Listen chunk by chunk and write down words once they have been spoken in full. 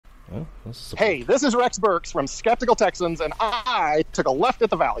Well, hey, this is Rex Burks from Skeptical Texans, and I took a left at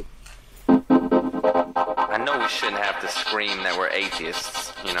the Valley. I know we shouldn't have to scream that we're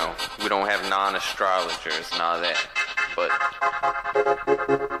atheists. You know, we don't have non-astrologers and all that. But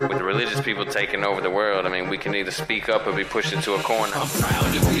with the religious people taking over the world, I mean, we can either speak up or be pushed into a corner. I'm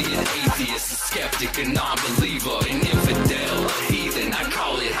proud to be an atheist, a skeptic, a non-believer, an infidel, a heathen. I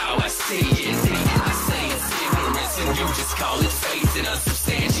call it how I see it. I say it's ignorance and you just call it faith in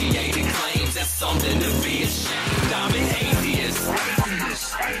unsubstantiated claims. That's something to be ashamed. I'm an atheist.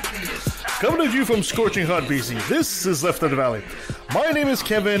 Coming to you from scorching hot BC, this is Left of the Valley. My name is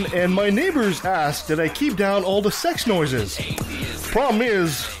Kevin, and my neighbors ask that I keep down all the sex noises. Problem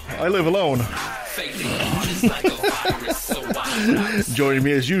is, I live alone. Joining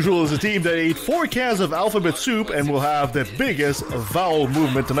me as usual is a team that ate 4 cans of alphabet soup and will have the biggest vowel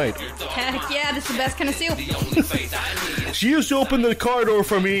movement tonight. Heck yeah, this is the best kind of soup. She used to open the car door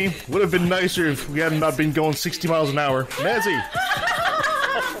for me. Would have been nicer if we had not been going 60 miles an hour. Nancy.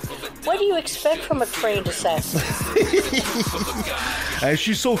 What do you expect from a trained assassin? And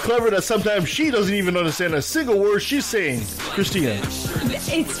she's so clever that sometimes she doesn't even understand a single word she's saying. Christina.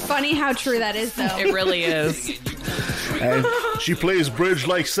 It's funny how true that is, though. It really is. And she plays bridge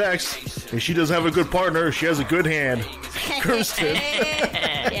like sex. And she doesn't have a good partner. She has a good hand. Kirsten.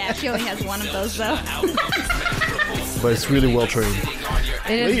 Yeah, she only has one of those, though. But it's really well trained.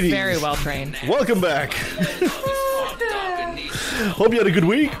 It is Ladies, very well trained. Welcome back. Hope you had a good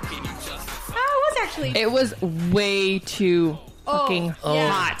week. It was way too fucking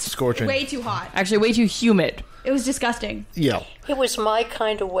hot. Scorching. Way too hot. Actually, way too humid. It was disgusting. Yeah. It was my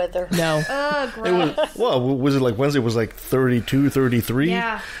kind of weather. No. Gross. Was it like Wednesday was like 32, 33?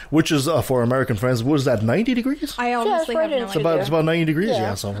 Yeah. Which is, for American friends, was that 90 degrees? I honestly right have no into idea. It's about 90 degrees,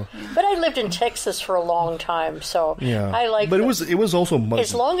 Yeah. so. But I lived in Texas for a long time, so Yeah. I like. But it was also muggy.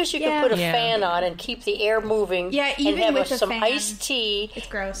 as long as you can put a fan on and keep the air moving. Yeah, even and have with the some fan, iced tea. It's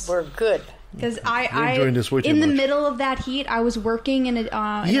gross. We're good. Because You're enjoying this way too in the much. middle of that heat, I was working in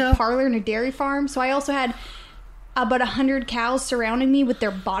a parlor in a dairy farm, so I also had about 100 cows surrounding me with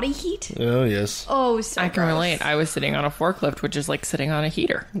their body heat. Oh, yes. Oh, so I can gross. relate. I was sitting on a forklift, which is like sitting on a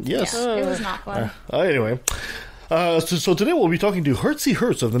heater. Yes. Yeah, it was not fun. Anyway. So today we'll be talking to Hertzey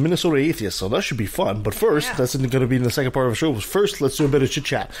Hertz of the Minnesota Atheists, so that should be fun. But first, that's going to be in the second part of the show. First, let's do a bit of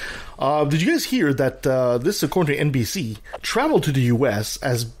chit-chat. Did you guys hear that this, according to NBC, travel to the U.S.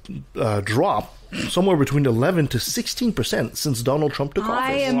 has dropped somewhere between 11 to 16% since Donald Trump took office?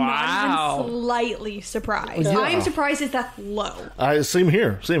 I am not even slightly surprised. Yeah. I'm surprised it's that low. Same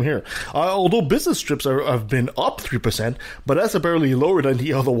here. Although business trips have been up 3%, but that's apparently lower than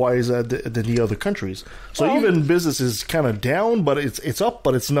the other countries. So even business is kind of down, but it's up,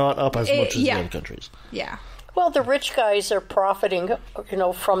 but it's not up as much as the other countries. Yeah. Well, the rich guys are profiting,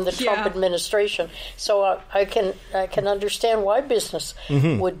 from the Trump administration. So I can understand why business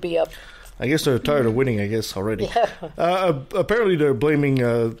would be up. I guess they're tired of winning, already. Yeah. Apparently they're blaming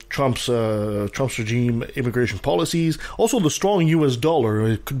Trump's regime immigration policies. Also, the strong U.S.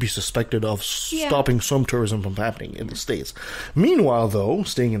 dollar could be suspected of stopping some tourism from happening in the States. Meanwhile, though,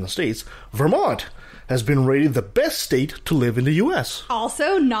 staying in the States, Vermont has been rated the best state to live in the U.S.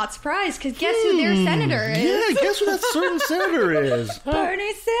 Also, not surprised, because guess who their senator is? Yeah, guess who that certain senator is?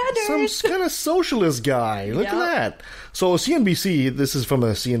 Bernie Sanders. Some kind of socialist guy. Look at that. So CNBC, this is from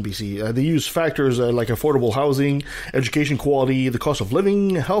CNBC, they use factors like affordable housing, education quality, the cost of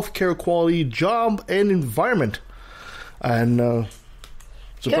living, healthcare quality, job, and environment. And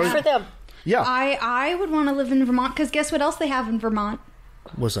good for them. Yeah. I would want to live in Vermont, because guess what else they have in Vermont?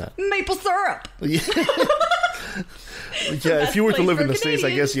 What's that? Maple syrup. Yeah, if you were to live in the States,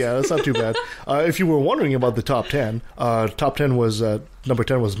 I guess, that's not too bad. If you were wondering about the top 10, top 10 was, number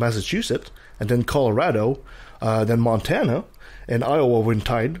 10 was Massachusetts, and then Colorado, then Montana, and Iowa went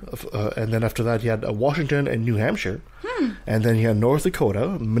tied, and then after that you had Washington and New Hampshire, and then you had North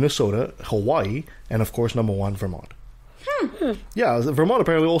Dakota, Minnesota, Hawaii, and of course number 1, Vermont. Yeah, Vermont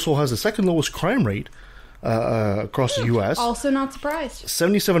apparently also has the second lowest crime rate across the U.S. Also not surprised.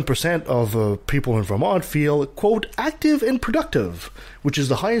 77% of people in Vermont feel, quote, active and productive, which is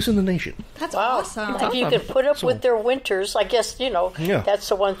the highest in the nation. That's awesome. If you can put up with their winters, I guess, that's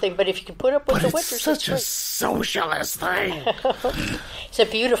the one thing. But if you can put up with the winters, it's such a socialist thing. It's a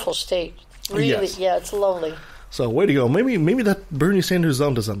beautiful state. Really, Yes. yeah, it's lovely. So, way to go. Maybe that Bernie Sanders is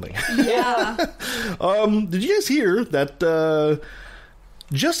onto something. Yeah. Did you guys hear that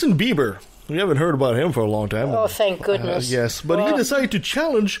Justin Bieber, we haven't heard about him for a long time. Oh, thank goodness. Yes, but he decided to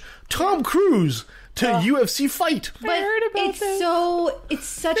challenge Tom Cruise to UFC fight. But it's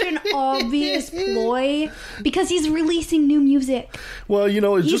such an obvious ploy because he's releasing new music. Well, you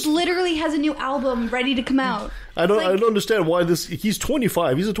know, He literally has a new album ready to come out. I don't understand why he's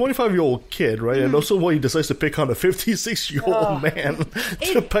 25. He's a 25-year-old kid, right? And also why he decides to pick on a 56-year-old man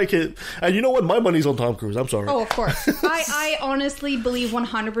to pick it. And you know what? My money's on Tom Cruise. I'm sorry. Oh, of course. I honestly believe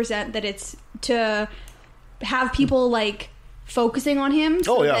 100% that it's to have people, like, focusing on him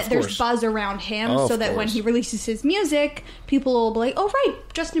so that there's buzz around him so that when he releases his music, people will be like, oh, right,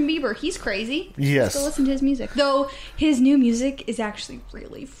 Justin Bieber, he's crazy. Yes. Let's go listen to his music. Though his new music is actually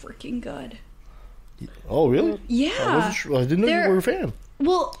really freaking good. Oh, really? Yeah. I didn't know you were a fan.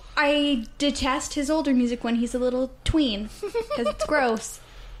 Well, I detest his older music when he's a little tween because it's gross.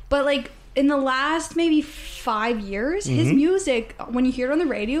 But, like, in the last maybe 5 years, his music, when you hear it on the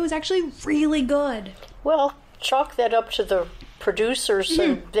radio, is actually really good. Well, chalk that up to the producers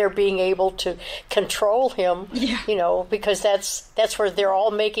and they're being able to control him, you know, because that's where they're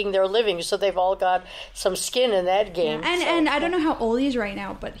all making their living, so they've all got some skin in that game. Yeah. And I don't know how old he is right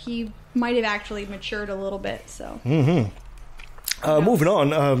now, but he might have actually matured a little bit, so. Moving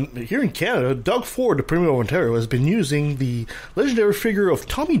on, here in Canada, Doug Ford, the Premier of Ontario, has been using the legendary figure of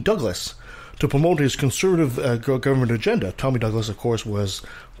Tommy Douglas to promote his conservative government agenda. Tommy Douglas, of course, was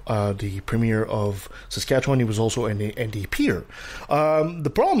the Premier of Saskatchewan. He was also an NDPer. The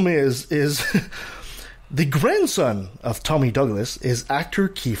problem is the grandson of Tommy Douglas is actor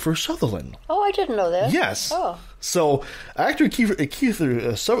Kiefer Sutherland. Oh, I didn't know that. Yes. Oh. So actor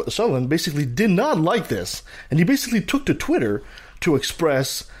Kiefer Sutherland basically did not like this, and he basically took to Twitter to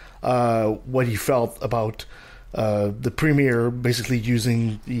express what he felt about the Premier basically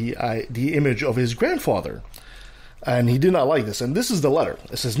using the image of his grandfather. And he did not like this. And this is the letter.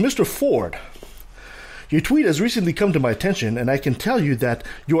 It says, Mr. Ford, your tweet has recently come to my attention, and I can tell you that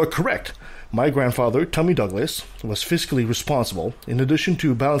you are correct. My grandfather, Tommy Douglas, was fiscally responsible. In addition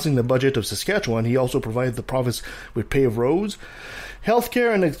to balancing the budget of Saskatchewan, he also provided the province with paved roads,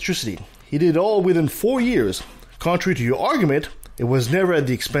 healthcare, and electricity. He did it all within 4 years. Contrary to your argument, it was never at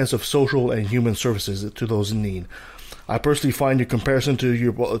the expense of social and human services to those in need. I personally find your comparison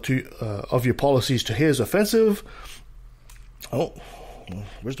of your policies to his offensive. Oh,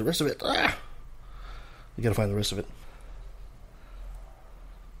 where's the rest of it? You gotta find the rest of it.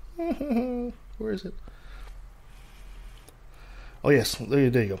 Where is it? Oh yes, there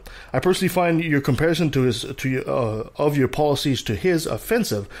you go. I personally find your comparison of your policies to his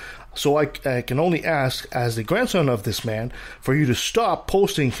offensive. So I can only ask, as the grandson of this man, for you to stop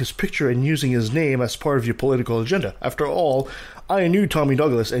posting his picture and using his name as part of your political agenda. After all, I knew Tommy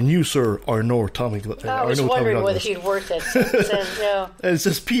Douglas, and you, sir, are no Tommy Douglas. I was wondering whether he'd worked at Simpson. Yeah. And it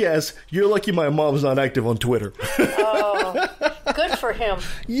says, P.S. You're lucky my mom's not active on Twitter. Oh, good for him.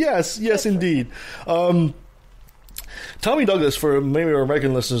 Yes, indeed. Tommy Douglas, for maybe our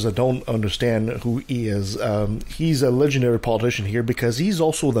American listeners that don't understand who he is, he's a legendary politician here because he's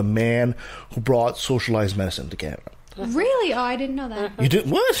also the man who brought socialized medicine to Canada. Really? Oh, I didn't know that. You did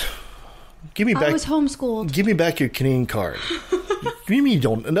what? Give me back. I was homeschooled. Give me back your Canadian card. You mean you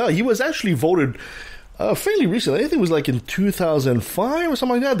don't? No, he was actually voted fairly recently. I think it was like in 2005 or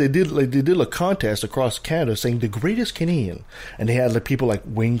something like that. They did a contest across Canada saying the greatest Canadian, and they had people like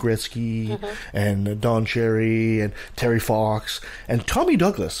Wayne Gretzky and Don Cherry and Terry Fox, and Tommy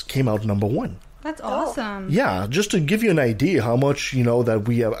Douglas came out number one. That's awesome. Yeah, just to give you an idea how much, that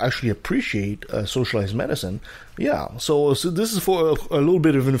we actually appreciate socialized medicine. Yeah, so this is for a little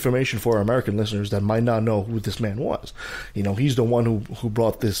bit of information for our American listeners that might not know who this man was. He's the one who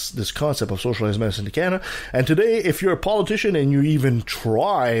brought this concept of socialized medicine to Canada. And today, if you're a politician and you even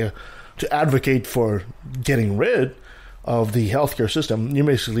try to advocate for getting rid of the healthcare system, you're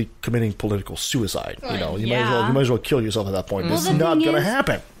basically committing political suicide. You might as well kill yourself at that point. Well, it's not going to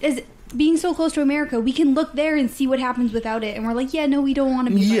happen. Being so close to America, we can look there and see what happens without it, and we're like, yeah, no, we don't want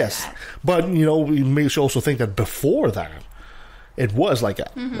to be like that. But we may also think that before that, it was like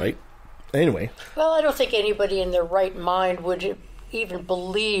that, right? Anyway. Well, I don't think anybody in their right mind would have even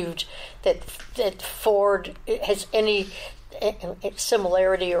believed that Ford has any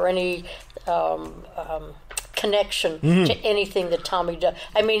similarity or any connection to anything that Tommy does.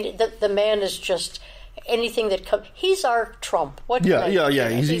 I mean, the man is just... anything that comes, he's our Trump. What? Yeah.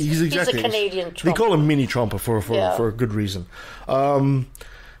 He's exactly. He's a Canadian Trump. They call him Mini Trump for a good reason. And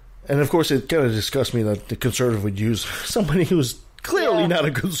of course, it kind of disgusts me that the Conservative would use somebody who's clearly not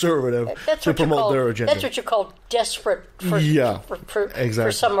a conservative to promote their agenda. That's what you call desperate for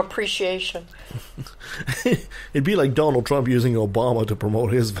some appreciation. It'd be like Donald Trump using Obama to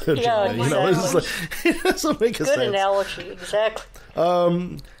promote his agenda. Yeah, exactly. It doesn't make good sense. Analogy, exactly.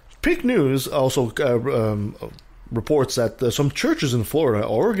 Pick News also reports that some churches in Florida are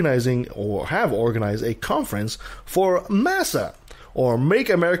organizing or have organized a conference for MASA, or Make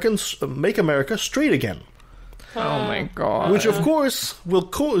America Straight Again. Oh my God. Which, of course, will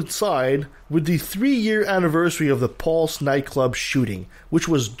coincide with the 3-year anniversary of the Pulse nightclub shooting, which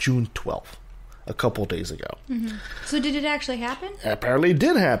was June 12th, a couple days ago. Mm-hmm. So did it actually happen? Apparently it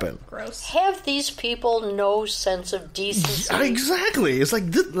did happen. Gross. Have these people no sense of decency? Exactly. It's like,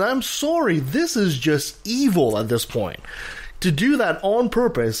 I'm sorry, this is just evil at this point. To do that on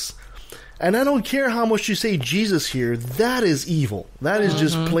purpose... And I don't care how much you say Jesus here, that is evil. That is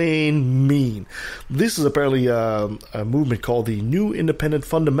just plain mean. This is apparently a movement called the New Independent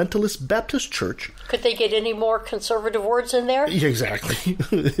Fundamentalist Baptist Church. Could they get any more conservative words in there? Yeah, exactly.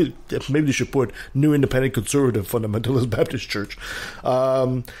 Maybe they should put New Independent Conservative Fundamentalist Baptist Church.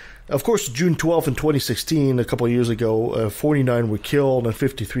 Of course, June 12th in 2016, a couple of years ago, 49 were killed and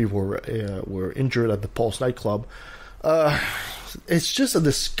 53 were injured at the Pulse nightclub. It's just a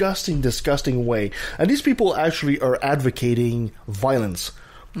disgusting, disgusting way. And these people actually are advocating violence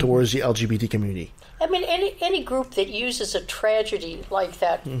towards the LGBT community. I mean, any group that uses a tragedy like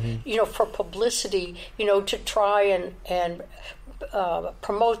that, for publicity, to try and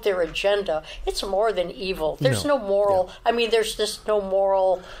promote their agenda, it's more than evil. There's no moral. Yeah. I mean, there's just no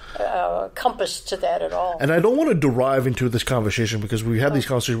moral compass to that at all. And I don't want to derive into this conversation because we had these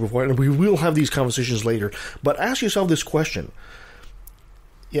conversations before, and we will have these conversations later. But ask yourself this question.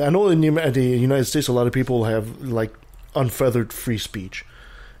 Yeah, I know in the United States, a lot of people have like unfeathered free speech,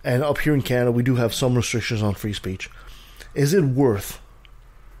 and up here in Canada, we do have some restrictions on free speech. Is it worth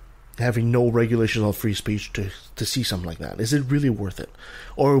having no regulations on free speech to see something like that? Is it really worth it?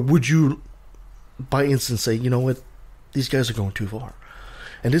 Or would you, by instance, say, you know what, these guys are going too far?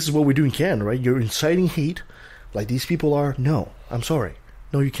 And this is what we do in Canada, right? You're inciting hate like these people are. No, I'm sorry.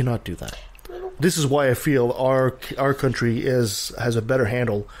 No, you cannot do that. This is why I feel our country has a better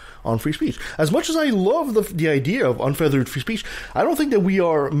handle on free speech. As much as I love the idea of unfeathered free speech, I don't think that we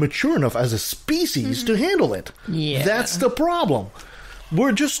are mature enough as a species to handle it. Yeah. That's the problem.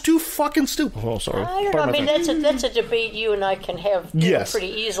 We're just too fucking stupid. Oh, sorry. I don't know. I mean, that's a debate you and I can have pretty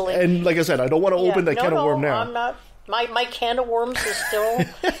easily. And like I said, I don't want to open that can of worm now. I'm not. My can of worms is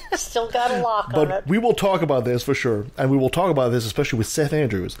still got a lock on it. But we will talk about this for sure, and we will talk about this especially with Seth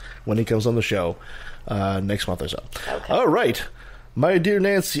Andrews when he comes on the show next month or so. Okay. All right, my dear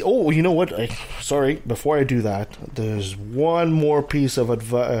Nancy. Oh, you know what? Sorry, before I do that, there's one more piece of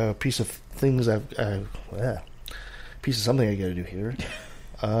things piece of something I got to do here.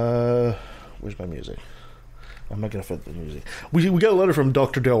 Where's my music? I'm not gonna fit the music. We got a letter from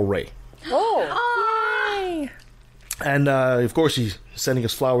Dr. Del Rey. Oh. Yay. And, of course, he's sending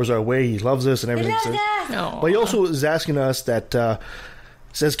us flowers our way. He loves us and everything. But he also is asking us that,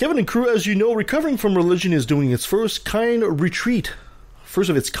 says, Kevin and crew, as you know, Recovering from Religion is doing its first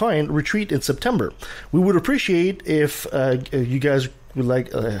of its kind retreat in September. We would appreciate if you guys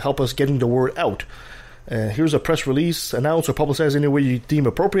would help us getting the word out. Here's a press release. Announce or publicize any way you deem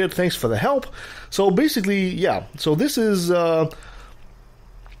appropriate. Thanks for the help. So basically, yeah. So this is...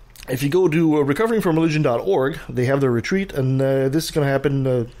 if you go to recoveringfromreligion.org, they have their retreat, and this is going to happen.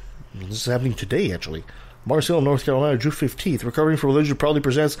 This is happening today, actually. Mars Hill, North Carolina, June 15th. Recovering from Religion proudly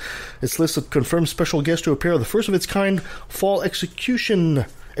presents its list of confirmed special guests to appear at the first of its kind fall excursion.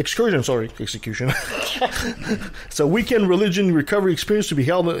 It's a weekend religion recovery experience to be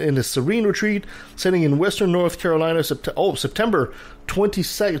held in a serene retreat setting in Western North Carolina, September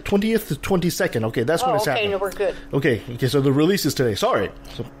 20th to 22nd. Okay, that's when it's happening. Okay, no, we're good. Okay, so the release is today. Sorry.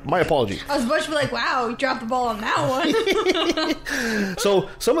 So my apologies. I was about to be like, wow, you dropped the ball on that one. So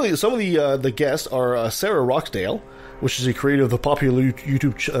some of the guests are Sarah Roxdale, which is a creator of the popular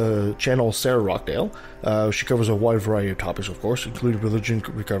YouTube channel Sarah Rockdale. She covers a wide variety of topics, of course, including religion,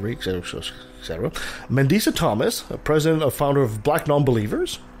 recovery, etc., etc. Mandisa Thomas, president and founder of Black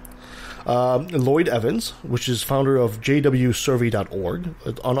Nonbelievers. Lloyd Evans, which is founder of jwsurvey.org,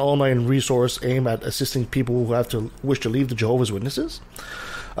 an online resource aimed at assisting people who wish to leave the Jehovah's Witnesses.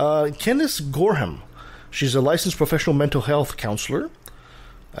 Candice Gorham, she's a licensed professional mental health counselor.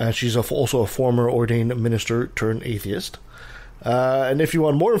 She's also a former ordained minister turned atheist. And if you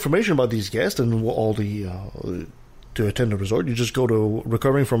want more information about these guests and all the to attend the resort, you just go to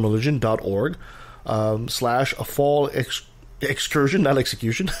recoveringfromreligion.org / a fall excursion, not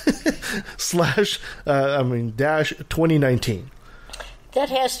execution, / dash 2019. That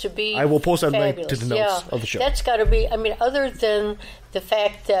has to be I will post that fabulous. Link to the notes of the show. That's got to be, I mean, other than the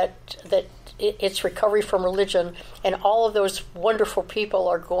fact that it's recovery from religion, and all of those wonderful people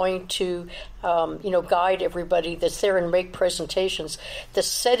are going to, guide everybody that's there and make presentations. The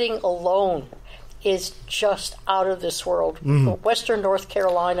setting alone is just out of this world. Western North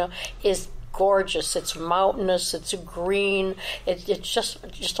Carolina is gorgeous. It's mountainous. It's green. It's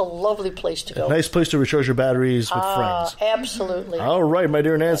just a lovely place to go. A nice place to recharge your batteries with friends. Absolutely. All right, my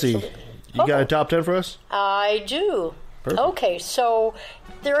dear Nancy. Absolutely. You got a top 10 for us? I do. Perfect. Okay, so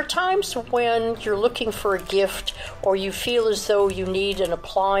there are times when you're looking for a gift or you feel as though you need an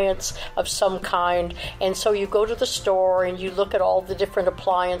appliance of some kind, and so you go to the store and you look at all the different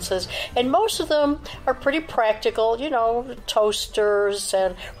appliances, and most of them are pretty practical, toasters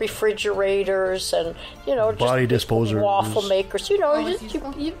and refrigerators and, body disposers, waffle makers, you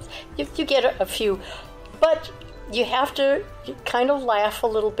get a few. But you have to kind of laugh a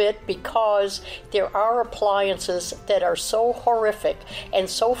little bit because there are appliances that are so horrific and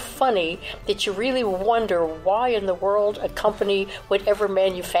so funny that you really wonder why in the world a company would ever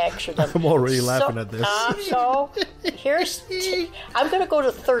manufacture them. I'm already laughing at this. So I'm going to go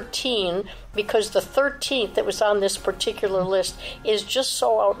to 13 because the 13th that was on this particular list is just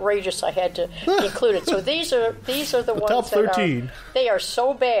so outrageous I had to include it. So these are the ones top 13. They are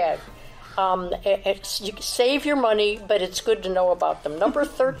so bad. You save your money, but it's good to know about them. Number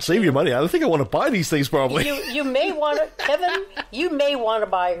 13. Save your money? I don't think I want to buy these things, probably. You may want to, Kevin, you may want to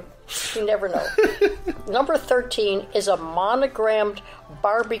buy, you never know. Number 13 is a monogrammed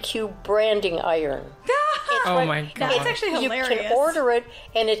barbecue branding iron. Oh my God. That's actually hilarious. You can order it,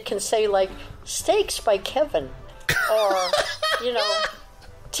 and it can say, like, Steaks by Kevin. Or,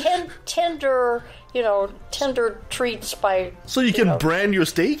 tender treats by... So you can brand your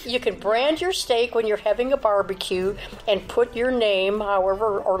steak? You can brand your steak when you're having a barbecue and put your name,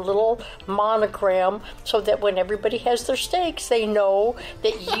 however, or little monogram, so that when everybody has their steaks, they know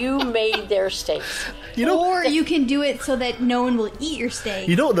that you made their steaks. Or you can do it so that no one will eat your steak.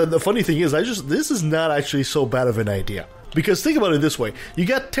 The funny thing is, this is not actually so bad of an idea. Because think about it this way. You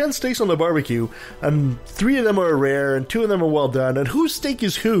got 10 steaks on the barbecue, and 3 of them are rare, and 2 of them are well done, and whose steak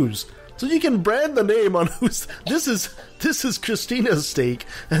is whose? So you can brand the name on who's... This is Christina's steak,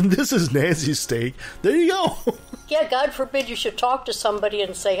 and this is Nancy's steak. There you go. Yeah, God forbid you should talk to somebody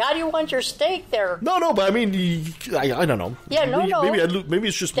and say, how do you want your steak there? No, but I mean, I don't know. Yeah, no. Maybe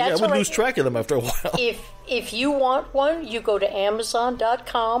it's just me. I would lose track of them after a while. If you want one, you go to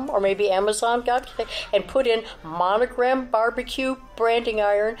Amazon.com or maybe Amazon.com and put in monogram barbecue branding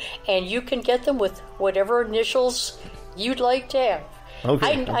iron, and you can get them with whatever initials you'd like to have.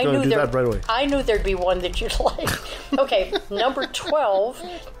 Okay, I'm going to do that right away. I knew there'd be one that you'd like. Okay, number 12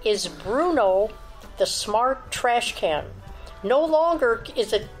 is Bruno, the smart trash can. No longer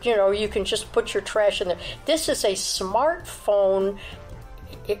is it, you can just put your trash in there. This is a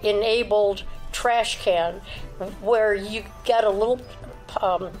smartphone-enabled trash can where you got a little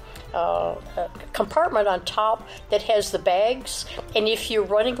compartment on top that has the bags, and if you're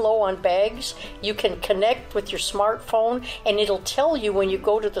running low on bags, you can connect with your smartphone and it'll tell you when you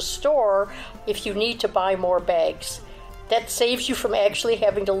go to the store if you need to buy more bags. That saves you from actually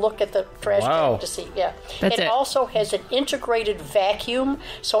having to look at the trash can to see. Yeah, it also has an integrated vacuum,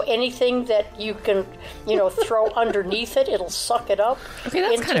 so anything that you can throw underneath it, it'll suck it up. Okay,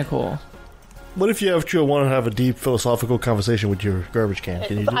 that's kind of cool. What if you want to have a deep philosophical conversation with your garbage can?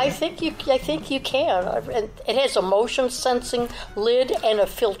 Can you do that? I think you can. It has a motion sensing lid and a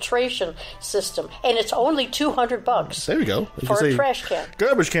filtration system, and it's only $200. There you go. For a trash can.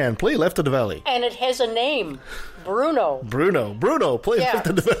 Garbage can, play Left of the Valley. And it has a name, Bruno, play Left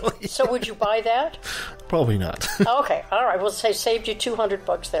of the Valley. So would you buy that? Probably not. Okay, all right. Well, say saved you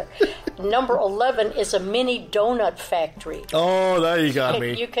 $200 there. Number 11 is a mini donut factory. Oh, now you got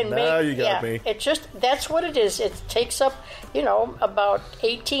me. You got me. That's what it is. It takes up, about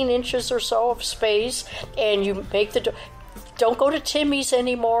 18 inches or so of space, and you make don't go to Timmy's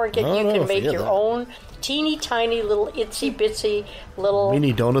anymore. You can make your own teeny tiny little itsy bitsy little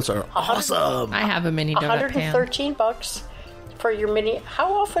mini donuts are awesome. I have a mini donut pan. $113 for your mini.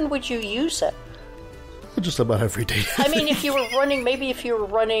 How often would you use it? Just about every day. I mean, if you were running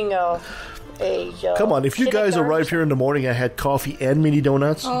come on, if you guys arrived here in the morning and had coffee and mini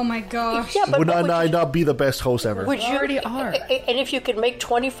donuts, oh my gosh, would I not be the best host ever? Would you already are? And if you could make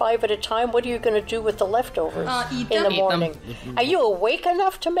 25 at a time, what are you going to do with the leftovers in the morning? Are you awake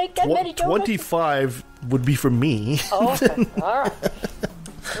enough to make that many donuts? 25 would be for me. Oh, okay. All right.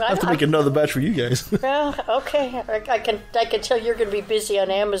 I have to make another batch for you guys. Well, okay. I can tell you're going to be busy on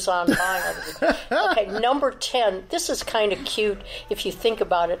Amazon buying everything. Okay, number 10. This is kind of cute if you think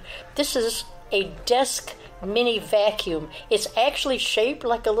about it. This is a desk mini vacuum. It's actually shaped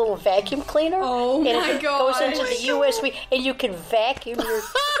like a little vacuum cleaner. Oh, and my it God. goes into the USB, and you can vacuum your...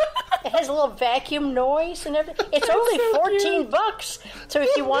 It has a little vacuum noise and everything. It's only $14. So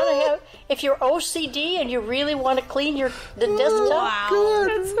if you want to have, if you're OCD and you really want to clean the desktop, wow,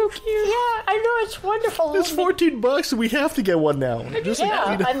 That's so cute. yeah, I know, it's wonderful. It's $14, and we have to get one now. Just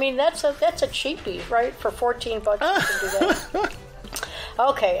I mean that's a cheapie, right? For $14, you can do that.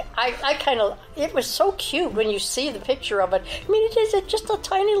 Okay, I kind of, it was so cute when you see the picture of it. I mean, it is just a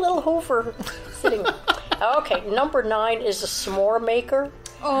tiny little Hoover sitting there. Okay, number 9 is a s'more maker.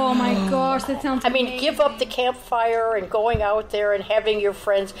 Oh my gosh, that sounds amazing. Give up the campfire and going out there and having your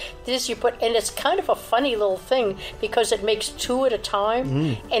friends. And it's kind of a funny little thing because it makes 2 at a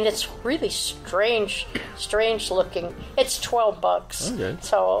time, and it's really strange looking. It's $12. Okay.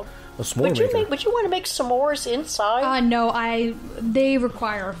 So, a s'more maker. Would you want to make s'mores inside? No, they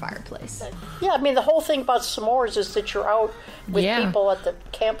require a fireplace. Yeah, I mean the whole thing about s'mores is that you're out with people at the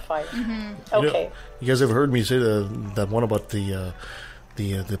campfire. Mm-hmm. Okay. You guys ever heard me say that one about the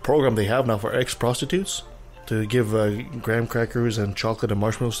program they have now for ex-prostitutes to give graham crackers and chocolate and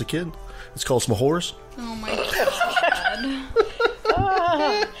marshmallows to kids? It's called S'mores. Oh my God.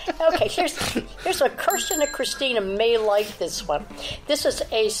 Okay, here's a Kirsten and Christina may like this one. This is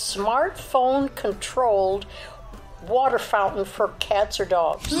a smartphone-controlled water fountain for cats or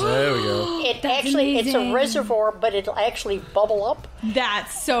dogs. There we go. It's a reservoir, but it'll actually bubble up.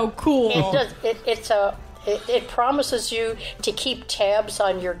 That's so cool. It does. It promises you to keep tabs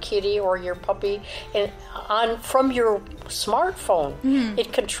on your kitty or your puppy from your smartphone.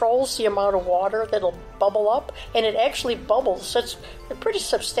 It controls the amount of water that'll bubble up, and it actually bubbles. So it's a pretty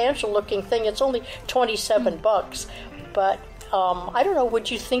substantial looking thing. It's only $27, but I don't know. Would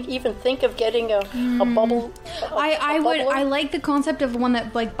you even think of getting a bubble? I would. I like the concept of one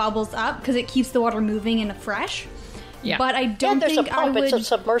that like bubbles up because it keeps the water moving and fresh. Yeah. But I don't think I would. It's a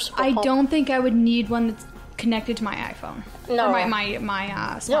submersible I pump. don't think I would need one that's connected to my iPhone. No. Or my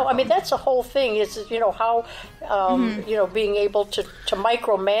smartphone. No, I mean that's the whole thing. Is how being able to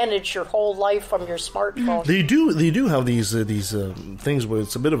micromanage your whole life from your smartphone. They do have these things where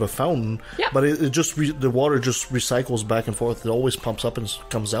it's a bit of a fountain, but it just the water just recycles back and forth. It always pumps up and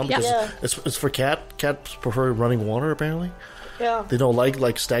comes down because it's for cats prefer running water apparently. Yeah. They don't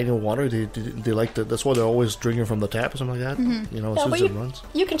like stagnant water. They like that's why they're always drinking from the tap or something like that. As soon as it runs.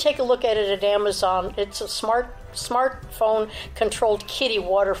 You can take a look at it at Amazon. It's a smartphone controlled kitty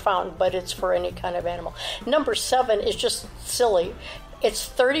water fountain, but it's for any kind of animal. Number 7 is just silly. It's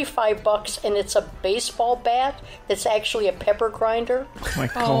 $35 and it's a baseball bat that's actually a pepper grinder. Oh my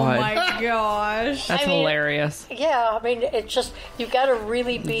God. Oh my gosh. That's hilarious. Yeah, I mean it's just you got to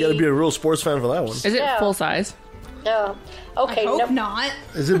really be. You got to be a real sports fan for that one. Is it full size? Yeah. Okay. I hope not.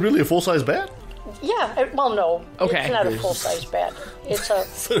 Is it really a full size bat? Yeah. Well, no. Okay. It's not a full size bat. It's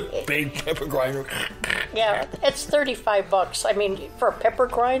a big pepper grinder. Yeah, it's $35. I mean, for a pepper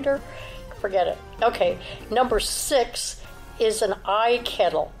grinder, forget it. Okay. Number 6 is an eye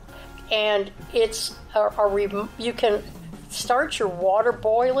kettle, and it's you can start your water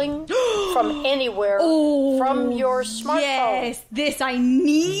boiling from anywhere from your smartphone. Yes, this I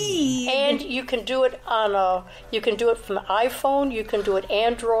need. And you can do it from iPhone, you can do it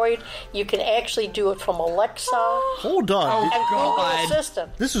Android, you can actually do it from Alexa. Hold on. And Google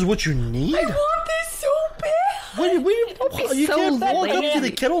Assistant. This is what you need? I want this so bad. You can't walk up to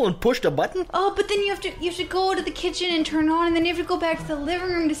the kettle and push the button? Oh, but then you have to go to the kitchen and turn on, and then you have to go back to the living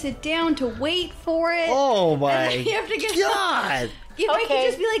room to sit down to wait for it. Oh my you have to get God! If I could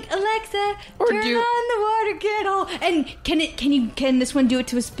just be like, Alexa, turn on the water kettle, and can this one do it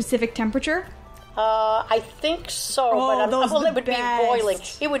to a specific temperature? I think so, but it would be boiling.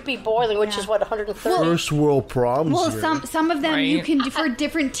 It would be boiling, which is what 130. First world problems. Well, here. some of them you can do for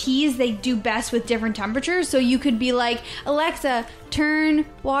different teas. They do best with different temperatures. So you could be like, Alexa, turn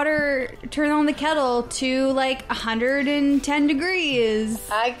on the kettle to like 110 degrees.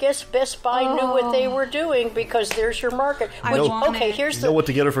 I guess Best Buy knew what they were doing because there's your market. I want it. Here's you know what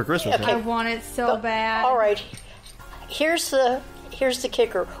to get her for Christmas. Okay. I want it so bad. All right, here's the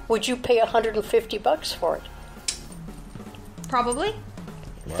kicker. Would you pay $150 for it? Probably.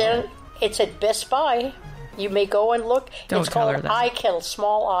 Wow. Then it's at Best Buy. You may go and look. Don't it's tell called her that. Eye Kettle,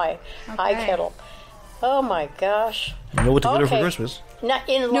 small eye. Okay. Eye Kettle. Oh my gosh. You know what to get her for Christmas. Not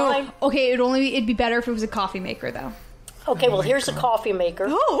in line. No, okay, it'd be better if it was a coffee maker though. Okay, well here's a coffee maker.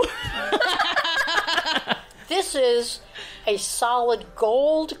 Oh. This is a solid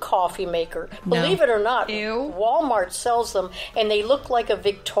gold coffee maker. Believe it or not, Ew. Walmart sells them, and they look like a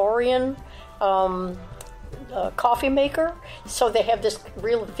Victorian coffee maker, so they have this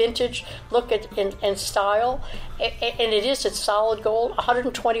real vintage look and style, and it's solid gold,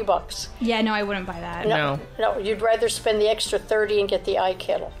 $120. Yeah, no, I wouldn't buy that. No, you'd rather spend the extra $30 and get the eye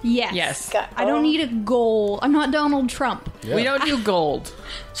kettle. Yes. I don't need a gold. I'm not Donald Trump. Yeah. We don't do gold.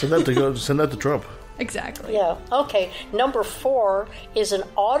 Send that to Trump. Exactly. Yeah. Okay. Number 4 is an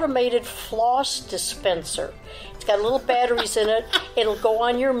automated floss dispenser. It's got little batteries in it. It'll go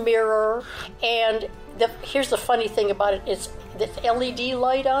on your mirror, and here's the funny thing about it. It's the LED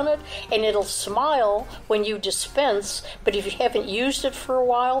light on it, and it'll smile when you dispense, but if you haven't used it for a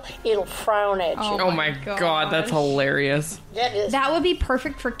while, it'll frown at you. Oh my God, that's hilarious. That would be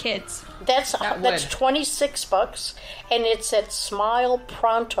perfect for kids. That's $26, and it's at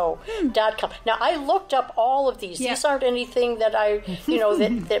smilepronto.com. Now, I looked up all of these. Yeah. These aren't anything that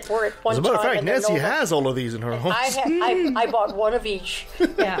that were at one time. As a matter of fact, Nancy has all of these in her home. I bought one of each.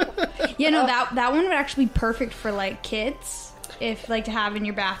 Yeah. That one would actually be perfect for, like, kids, if, like, to have in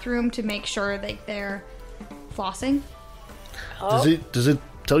your bathroom to make sure, like, they're flossing. Does it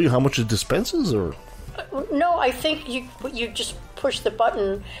tell you how much it dispenses, or? No, I think you just push the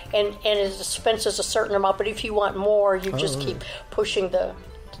button and it dispenses a certain amount, but if you want more, you just keep pushing the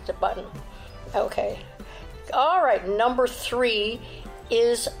button. Okay. All right, number 3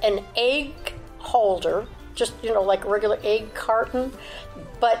 is an egg holder, just, like a regular egg carton,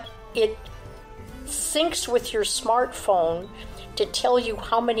 but it syncs with your smartphone to tell you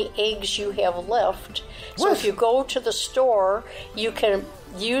how many eggs you have left. So if you go to the store, you can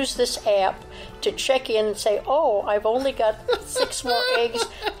use this app to check in and say, oh, I've only got 6 more eggs,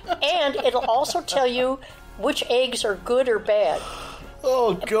 and it'll also tell you which eggs are good or bad.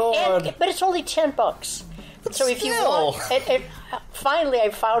 Oh, God. But it's only $10. So if you want... finally, I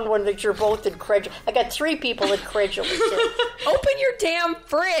found one that you're both incredulous. I got 3 people incredulous. Open your damn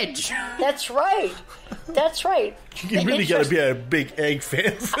fridge. That's right. You really got to be a big egg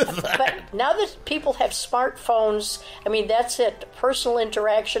fan for that. But now that people have smartphones, I mean, that's it. Personal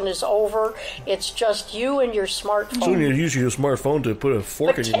interaction is over. It's just you and your smartphone. So you use your smartphone to put a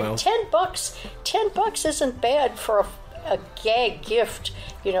fork in your mouth. $10 isn't bad for a gag gift.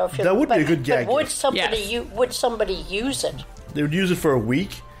 That would be a good gag gift. Would somebody use it? They would use it for a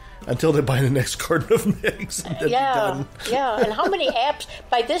week until they buy the next carton of eggs. And yeah. And how many apps?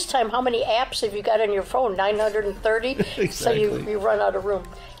 By this time, how many apps have you got on your phone? 930. Exactly. So you run out of room.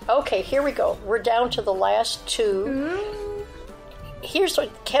 Okay, here we go. We're down to the last 2. Here's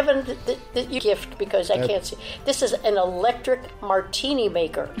what Kevin, you gift because I can't see. This is an electric martini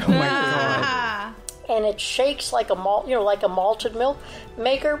maker. Oh my God. And it shakes like a malted milk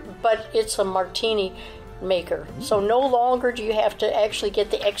maker, but it's a martini maker. So no longer do you have to actually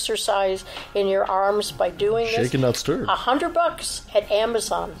get the exercise in your arms by doing this. Shaken, not stirred. $100 at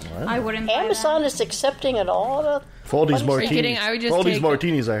Amazon. Wow. I wouldn't buy Amazon that. is accepting it all. For all these martinis. Are you kidding? I would just all these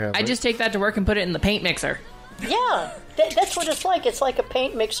martinis I have. I just take that to work and put it in the paint mixer. Yeah, that's what it's like. It's like a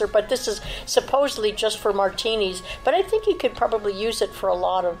paint mixer, but this is supposedly just for martinis. But I think you could probably use it for a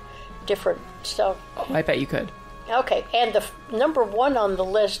lot of different stuff. Oh, I bet you could. Okay, and the number 1 on the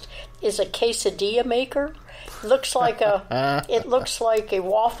list is a quesadilla maker. It looks like a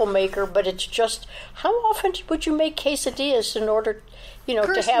waffle maker, but it's just, how often would you make quesadillas in order,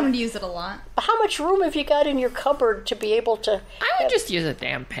 Kirsten to have? Would use it a lot. How much room have you got in your cupboard to be able to? I would just use a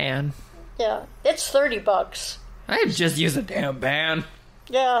damn pan. Yeah, it's $30. I'd just use a damn pan.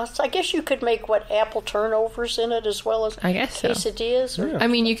 Yeah, so I guess you could make, apple turnovers in it as well as quesadillas? So. I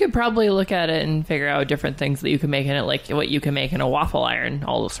mean, you could probably look at it and figure out different things that you can make in it, like what you can make in a waffle iron,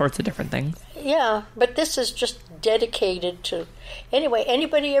 all sorts of different things. Yeah, but this is just dedicated to... Anyway,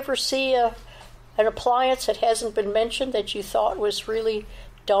 anybody ever see an appliance that hasn't been mentioned that you thought was really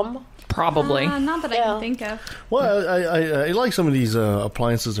dumb? Probably. Not that I can think of. Well, I like some of these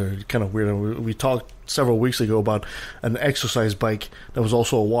appliances that are kind of weird. We talked several weeks ago about an exercise bike that was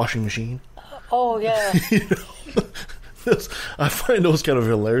also a washing machine. Oh, yeah. I find those kind of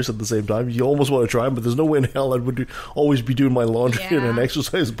hilarious at the same time. You almost want to try them, but there's no way in hell I would always be doing my laundry in an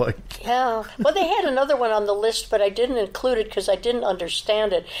exercise bike. Yeah. Well, they had another one on the list, but I didn't include it because I didn't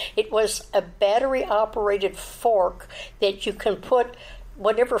understand it. It was a battery-operated fork that you can put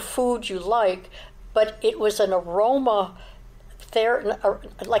whatever food you like, but it was an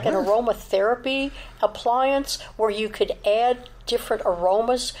aromatherapy appliance where you could add different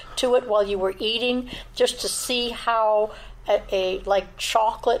aromas to it while you were eating, just to see how a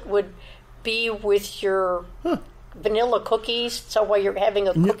chocolate would be with your vanilla cookies. So while you're having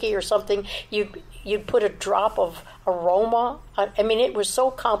a cookie or something, you'd put a drop of aroma. I mean, it was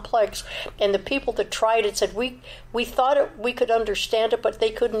so complex. And the people that tried it said, we thought we could understand it, but they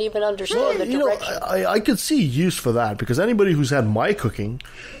couldn't even understand the direction. I could see use for that, because anybody who's had my cooking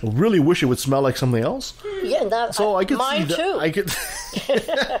really wish it would smell like something else. Yeah, I could mine see too. I could.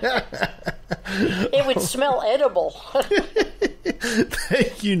 It would smell edible.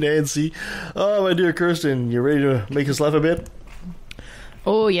 Thank you, Nancy. Oh, my dear Kirsten, you ready to make us laugh a bit?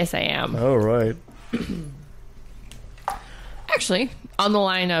 Oh, yes, I am. All right. Actually, on the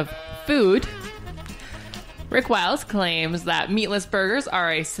line of food, Rick Wiles claims that meatless burgers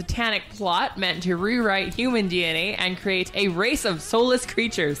are a satanic plot meant to rewrite human DNA and create a race of soulless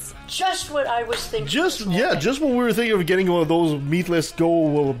creatures. Just what I was thinking. Just what we were thinking of, getting one of those meatless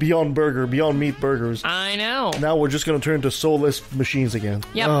Beyond Meat burgers. I know. Now we're just going to turn to soulless machines again.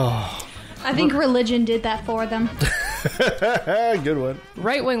 Yep. Oh. I think religion did that for them. Good one.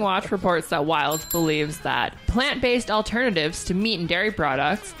 Right Wing Watch reports that Wiles believes that plant-based alternatives to meat and dairy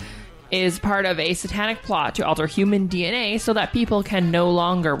products is part of a satanic plot to alter human DNA so that people can no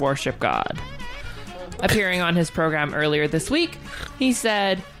longer worship God. Appearing on his program earlier this week, he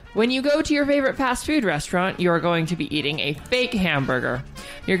said, "When you go to your favorite fast food restaurant, you're going to be eating a fake hamburger.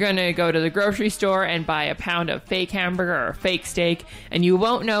 You're going to go to the grocery store and buy a pound of fake hamburger or fake steak, and you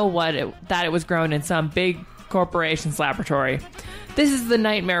won't know that it was grown in some big corporation's laboratory. This is the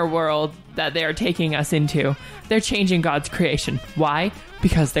nightmare world that they are taking us into. They're changing God's creation. Why?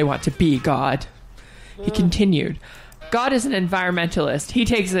 Because they want to be God." He continued, "God is an environmentalist. He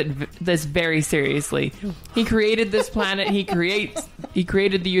takes this very seriously. He created this planet. He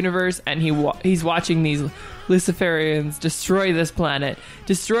created the universe, and he's watching these Luciferians destroy this planet,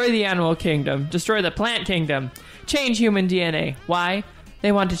 destroy the animal kingdom, destroy the plant kingdom, change human DNA. Why?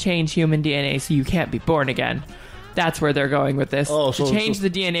 They want to change human DNA so you can't be born again. That's where they're going with this. To change the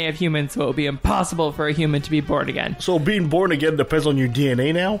DNA of humans so it will be impossible for a human to be born again. So being born again depends on your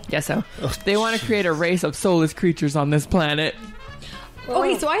DNA now? Yes, so. They want to create a race of soulless creatures on this planet."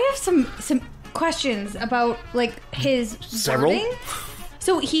 Okay, so I have some questions about, like, his Several? wording.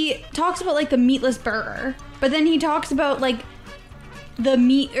 So he talks about, like, the meatless burger, but then he talks about, like, the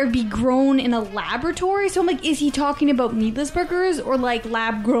meat or be grown in a laboratory. So I'm like, is he talking about meatless burgers or, like,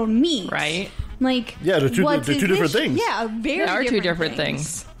 lab-grown meat? Right. Like, yeah, they're two different things. Yeah, very There are two different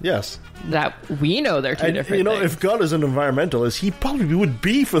things. Yes. That we know they're two different things. If God is an environmentalist, he probably would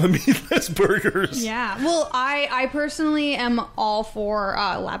be for the meatless burgers. Yeah. Well, I personally am all for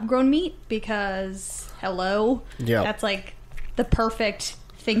lab-grown meat because, hello, that's like the perfect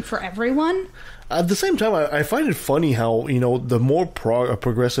thing for everyone. At the same time, I find it funny how, the more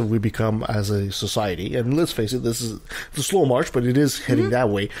progressive we become as a society, and let's face it, this is a slow march, but it is heading that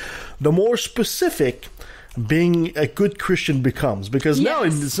way, the more specific being a good Christian becomes. Because now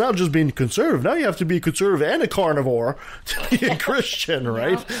it's not just being conservative. Now you have to be conservative and a carnivore to be a Christian,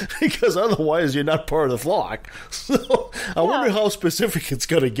 right? Because otherwise you're not part of the flock. So I wonder how specific it's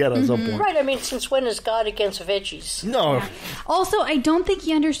going to get at some point. Right, I mean, since when is God against veggies? No. Yeah. Also, I don't think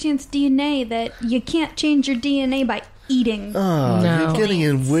he understands DNA, that you can't change your DNA by eating. You're getting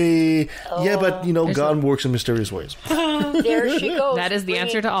in way... Yeah, but, God works in mysterious ways. There she goes. That is the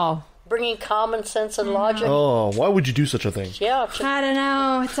answer to all. Bringing common sense and logic. Oh, why would you do such a thing? Yeah. I don't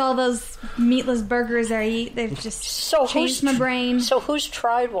know. It's all those meatless burgers I eat. They've just changed my brain. So who's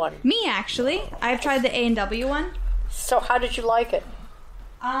tried one? Me, actually. I've tried the A&W one. So how did you like it?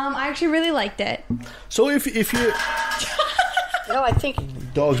 I actually really liked it. So if you... No, I think...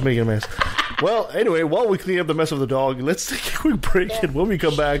 Dog's making a mess. Well, anyway, while we clean up the mess of the dog, let's take a quick break, and when we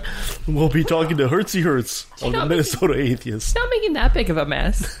come back, we'll be talking to Hertzey Hertz of the Minnesota Atheists. Not making that big of a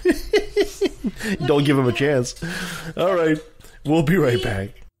mess. Don't give him a chance. All right, we'll be right back.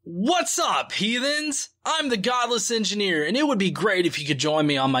 What's up, heathens? I'm the Godless Engineer, and it would be great if you could join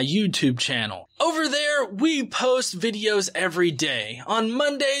me on my YouTube channel. Over there, we post videos every day. On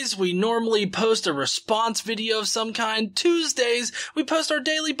Mondays, we normally post a response video of some kind. Tuesdays, we post our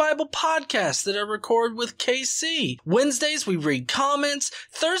daily Bible podcast that I record with KC. Wednesdays, we read comments.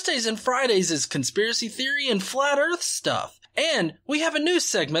 Thursdays and Fridays is conspiracy theory and flat earth stuff. And we have a new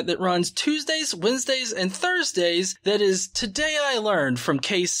segment that runs Tuesdays, Wednesdays, and Thursdays that is Today I Learned from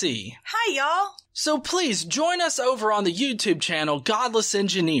KC. Hi, y'all. So please join us over on the YouTube channel Godless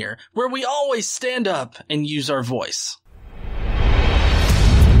Engineer, where we always stand up and use our voice.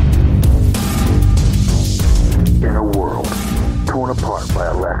 In a world torn apart by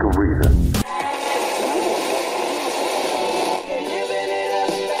a lack of reason,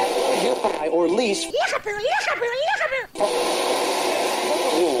 or at least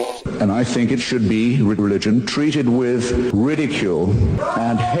and I think it should be religion treated with ridicule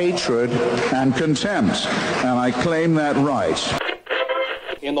and hatred and contempt, and I claim that right.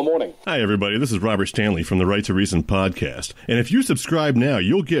 In the morning. Hi, everybody. This is Robert Stanley from the Right to Reason podcast. And if you subscribe now,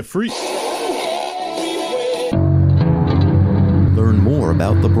 you'll get free... Learn more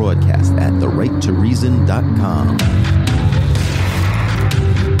about the broadcast at therighttoreason.com.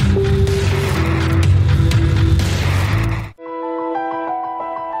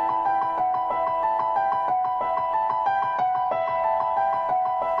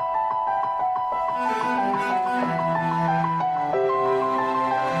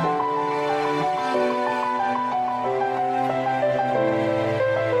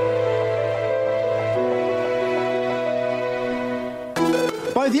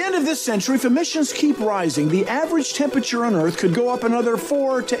 By the end of this century, if emissions keep rising, the average temperature on Earth could go up another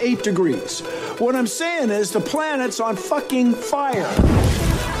 4 to 8 degrees. What I'm saying is the planet's on fucking fire.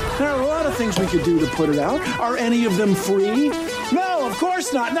 There are a lot of things we could do to put it out. Are any of them free? No, of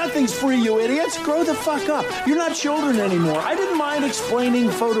course not. Nothing's free, you idiots. Grow the fuck up. You're not children anymore. I didn't mind explaining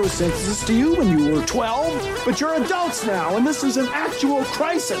photosynthesis to you when you were 12, but you're adults now, and this is an actual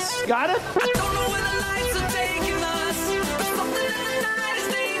crisis. Got it? I don't know where the lights are taking us, but something in the night is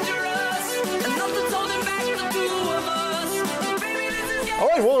dangerous, and nothing's holding back the two of us. Baby, this is All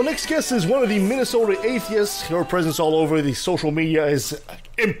right, well, next guest is one of the Minnesota Atheists. Her presence all over the social media is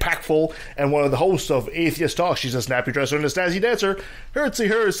impactful, and one of the hosts of Atheist Talk. She's a snappy dresser and a snazzy dancer. Hertzey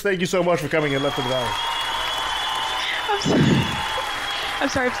Hertz, thank you so much for coming in Left of the Valley. I'm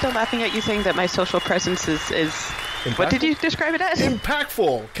sorry, I'm still laughing at you saying that my social presence is Impactful? What did you describe it as?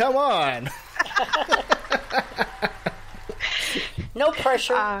 Impactful. Come on. No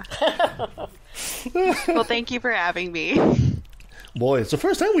pressure. Well, thank you for having me. Boy, it's the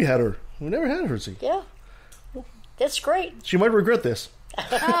first time we had her. We never had Hertzey. Yeah. That's great. She might regret this.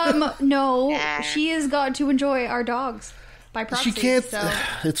 No, she has got to enjoy our dogs by proxy. She can't. So.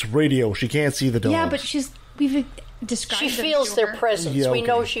 It's radio. She can't see the dogs. Yeah, but we've described. She feels their presence. Yeah, okay. We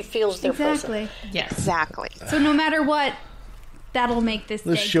know she feels their exactly. presence. Yes, exactly. So no matter what, that'll make this.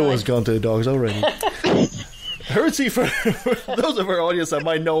 This day show good. has gone to the dogs already. Hertzey, for those of our audience that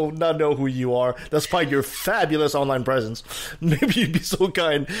might not know who you are, despite your fabulous online presence, maybe you'd be so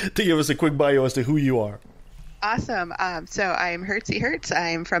kind to give us a quick bio as to who you are. Awesome. So I'm Hertzey Hertz.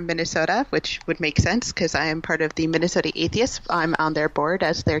 I'm from Minnesota, which would make sense because I am part of the Minnesota Atheists. I'm on their board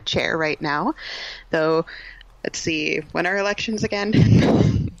as their chair right now. Though, let's see, when are elections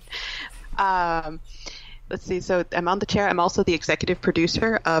again? Let's see. So I'm on the chair. I'm also the executive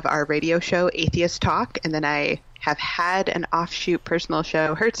producer of our radio show, Atheist Talk. And then I have had an offshoot personal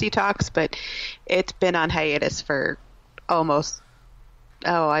show, Hertzey Talks, but it's been on hiatus for almost...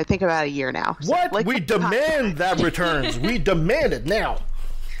 I think about a year now. So, What? We demand that returns. We demand it now.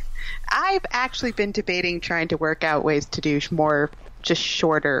 I've actually been debating trying to work out ways to do more, just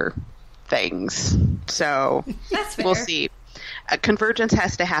shorter things. So That's fair. We'll see. Convergence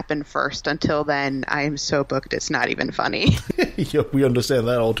has to happen first. Until then, I am so booked it's not even funny. Yeah, we understand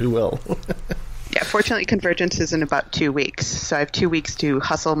that all too well. Yeah, fortunately, Convergence is in about 2 weeks. So I have 2 weeks to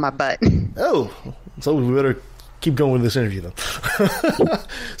hustle my butt. Oh, so we better keep going with this interview, though.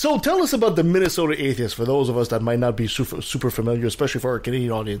 So tell us about the Minnesota Atheists, for those of us that might not be super familiar, especially for our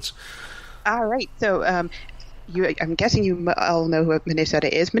Canadian audience. All right. So I'm guessing you all know what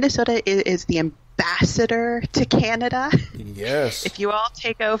Minnesota is. Minnesota is the ambassador to Canada. Yes. If you all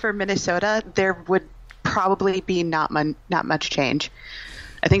take over Minnesota, there would probably be not much change.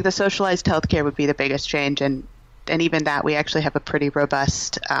 I think the socialized healthcare would be the biggest change, and even that, we actually have a pretty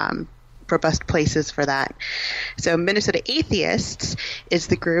robust places for that. So Minnesota Atheists is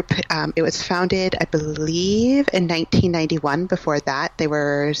the group. It was founded, I believe, in 1991. Before that, there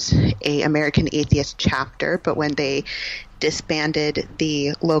was a American Atheist chapter, but when they disbanded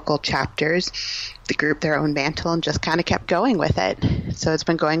the local chapters, the group their own mantle and just kind of kept going with it. So it's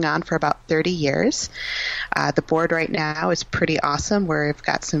been going on for about 30 years. The board right now is pretty awesome. We've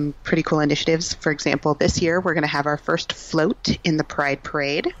got some pretty cool initiatives. For example, this year we're going to have our first float in the Pride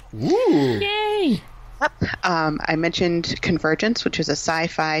Parade. Ooh. Yay! I mentioned Convergence, which is a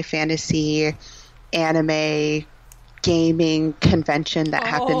sci-fi, fantasy, anime, gaming convention that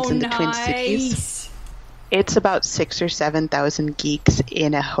happens in the Twin Cities. It's about 6,000 or 7,000 geeks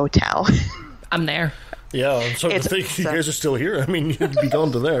in a hotel. I'm there. Yeah, I'm starting to think you guys are still here. I mean, you'd be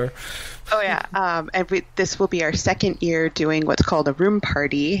gone to there. Oh, yeah. And this will be our second year doing what's called a room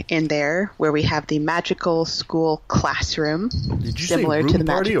party in there, where we have the magical school classroom, Did you similar say room to the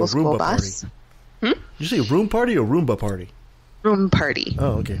party magical or school Roomba bus. Party? Did you say room party or Roomba party? room party.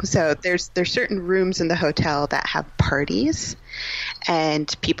 Oh, okay. So there's certain rooms in the hotel that have parties,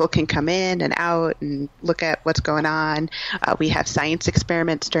 and people can come in and out and look at what's going on. We have science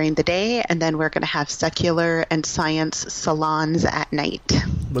experiments during the day, and then we're going to have secular and science salons at night.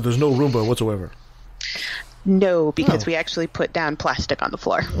 But there's no Roomba whatsoever. No, because we actually put down plastic on the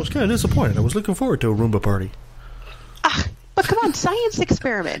floor. I was kind of disappointed. I was looking forward to a Roomba party. But come on, science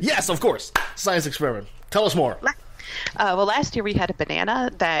experiment. Yes, of course. Science experiment. Tell us more. Well, last year we had a banana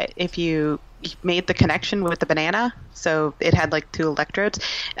that if you made the connection with the banana, so it had like 2 electrodes,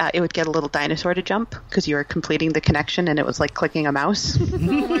 it would get a little dinosaur to jump because you were completing the connection, and it was like clicking a mouse.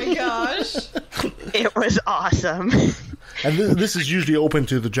 Oh my gosh. It was awesome. And this is usually open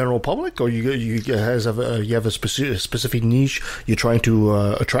to the general public, or you have a specific niche you're trying to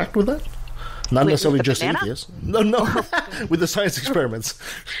attract with that? Not necessarily just atheists. No, with the science experiments.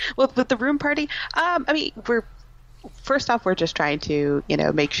 Well, with the room party, I mean, first off, we're just trying to,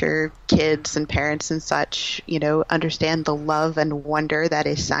 make sure kids and parents and such, understand the love and wonder that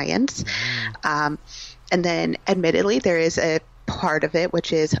is science. And then, admittedly, there is a part of it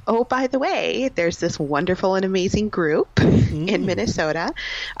which is, oh, by the way, there's this wonderful and amazing group in Minnesota.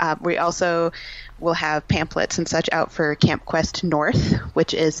 We also will have pamphlets and such out for Camp Quest North,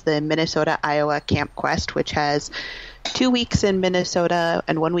 which is the Minnesota-Iowa Camp Quest, which has 2 weeks in Minnesota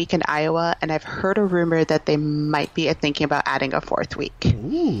and 1 week in Iowa, and I've heard a rumor that they might be thinking about adding a 4th week.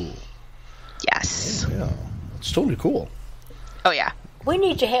 Ooh. Yes. Yeah, it's totally cool. Oh, yeah. We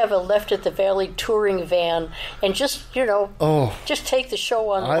need to have a Left at the Valley touring van and just, just take the show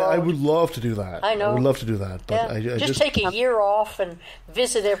on the road. I would love to do that. I know. I would love to do that. But I just take a year off and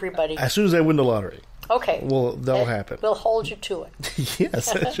visit everybody. As soon as I win the lottery. Okay. Well, that'll happen. We'll hold you to it.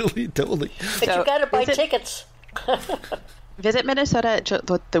 Yes, actually, totally. But you got to buy tickets. Visit Minnesota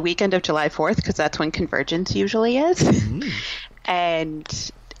the weekend of July 4th, because that's when Convergence usually is.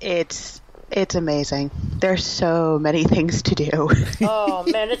 And it's amazing. There's so many things to do. Oh,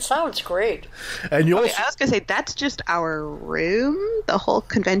 man, it sounds great. And you also, I was going to say, that's just our room. The whole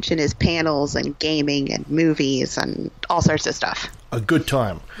convention is panels and gaming and movies and all sorts of stuff. A good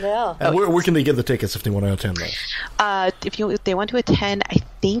time. Yeah. And where can they get the tickets if they want to attend those? If they want to attend, I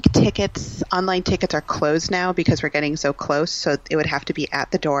think online tickets are closed now because we're getting so close, so it would have to be at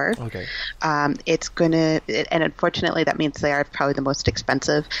the door. Okay. And unfortunately that means they are probably the most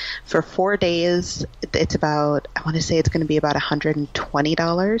expensive. For 4 days, it's about, I want to say it's going to be about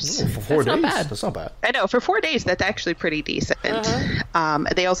 $120. Ooh, for 4 days? Not bad. That's not bad. I know, for 4 days, that's actually pretty decent.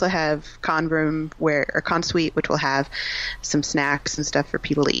 They also have Con Suite, which will have some snacks and stuff for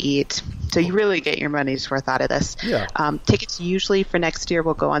people to eat. So you really get your money's worth out of this. Yeah. Tickets usually for next year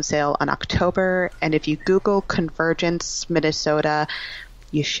will go on sale in October, and if you Google Convergence Minnesota,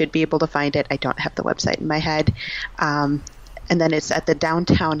 you should be able to find it. I don't have the website in my head. And then it's at the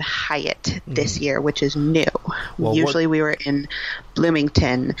Downtown Hyatt this year, which is new. Well, usually we were in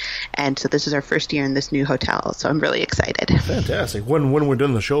Bloomington, and so this is our first year in this new hotel, so I'm really excited. Fantastic. When we're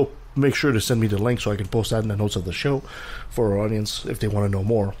done the show, make sure to send me the link so I can post that in the notes of the show for our audience if they want to know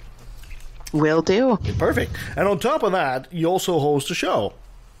more. Will do. Okay, perfect. And on top of that, you also host a show.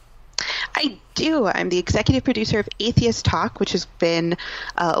 I do. I'm the executive producer of Atheist Talk, which has been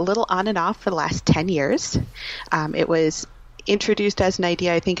a little on and off for the last 10 years. It was introduced as an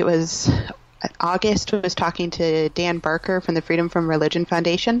idea, I think it was August, was talking to Dan Barker from the Freedom from Religion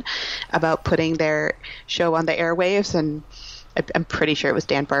Foundation about putting their show on the airwaves, and I'm pretty sure it was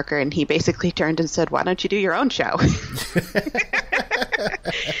Dan Barker, and he basically turned and said, why don't you do your own show?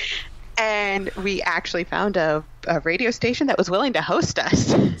 And we actually found a radio station that was willing to host us.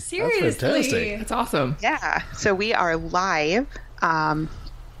 Seriously? That's fantastic. That's awesome. Yeah. So we are live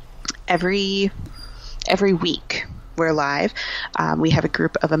every week. We're live. We have a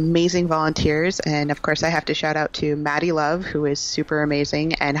group of amazing volunteers, and of course I have to shout out to Maddie Love, who is super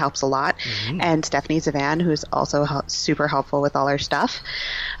amazing and helps a lot, and Stephanie Zavan, who's also super helpful with all our stuff.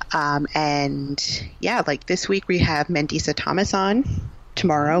 And yeah, like this week we have Mandisa Thomas on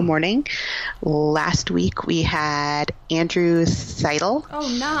tomorrow morning. Last week we had Andrew Seidel.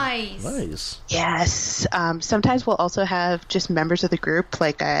 Oh, nice. Nice. Yes. Sometimes we'll also have just members of the group.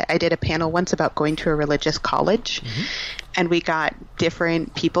 Like I did a panel once about going to a religious college, and we got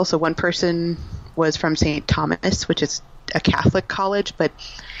different people. So one person was from St. Thomas, which is a Catholic college, but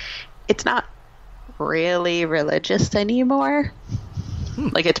it's not really religious anymore.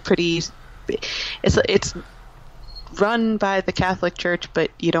 Like it's run by the Catholic Church, but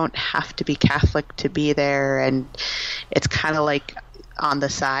you don't have to be Catholic to be there, and it's kind of like on the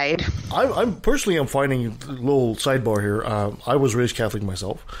side. I'm finding a little sidebar here. I was raised Catholic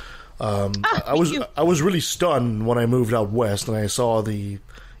myself. I was really stunned when I moved out west and I saw the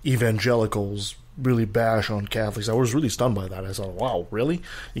evangelicals really bash on Catholics. I was really stunned by that. I thought, wow, really?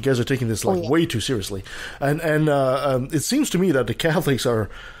 You guys are taking this way too seriously. And it seems to me that the Catholics are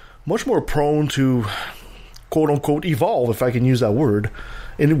much more prone to, quote-unquote, evolve, if I can use that word,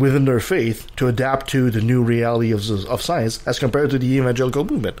 within their faith to adapt to the new reality of science as compared to the evangelical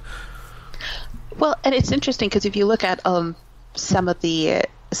movement. Well, and it's interesting because if you look at some of the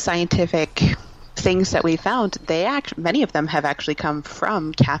scientific things that we found, many of them have actually come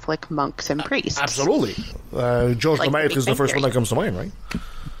from Catholic monks and priests. Absolutely. George Lemaître is the first one that comes to mind, right?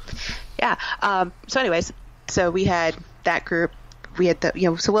 Yeah. So anyways, so we had that group. We had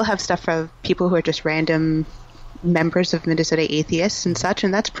so we'll have stuff from people who are just random members of Minnesota Atheists and such,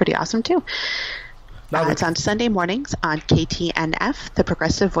 and that's pretty awesome too. It's on Sunday mornings on KTNF, the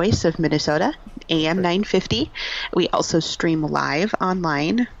progressive voice of Minnesota, AM 950. We also stream live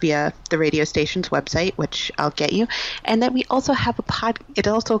online via the radio station's website, which I'll get you. And then we also have it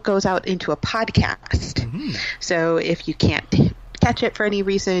also goes out into a podcast. Mm-hmm. So if you can't catch it for any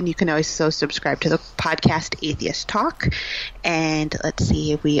reason, you can also subscribe to the podcast Atheist Talk. And let's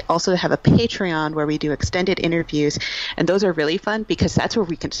see, we also have a Patreon where we do extended interviews, and those are really fun because that's where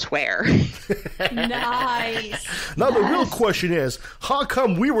we can swear. Nice. Now the real question is, how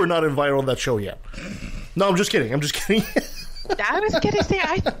come we were not invited on that show yet? No, I'm just kidding. I was going to say,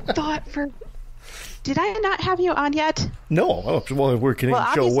 I thought did I not have you on yet? No. Well, we're Canadian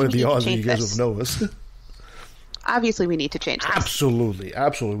show. What are the odds that you guys would know us? Obviously, we need to change this. Absolutely. We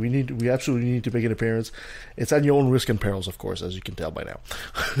absolutely need to make an appearance. It's at your own risk and perils, of course, as you can tell by now.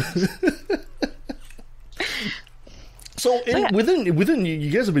 So, within you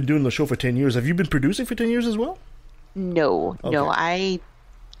guys have been doing the show for 10 years. Have you been producing for 10 years as well? No.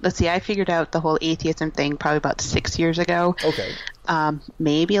 Let's see, I figured out the whole atheism thing probably about 6 years ago. Okay.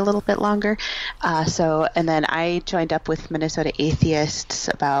 Maybe a little bit longer. And then I joined up with Minnesota Atheists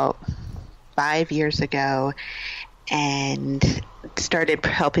about 5 years ago and started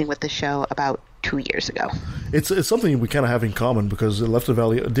helping with the show about 2 years ago. It's something we kind of have in common because Left of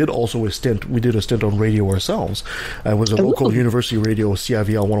Valley did also a stint. We did a stint on radio ourselves. It was a local university radio,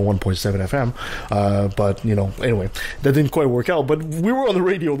 CIVL 101.7 FM. But, anyway, that didn't quite work out. But we were on the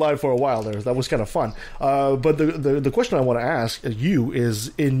radio live for a while there. That was kind of fun. But the question I want to ask you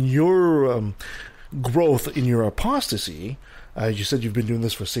is, in your growth in your apostasy, you said you've been doing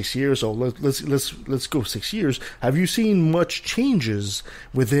this for 6 years, so let's go 6 years. Have you seen much changes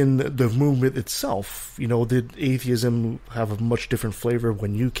within the movement itself? Did atheism have a much different flavor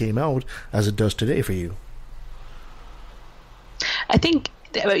when you came out as it does today for you? I think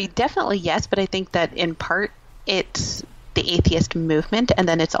definitely yes, but I think that in part it's the atheist movement, and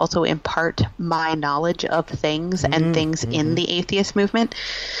then it's also in part my knowledge of things and things in the atheist movement.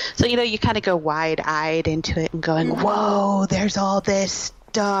 So, you kind of go wide-eyed into it and going, whoa, there's all this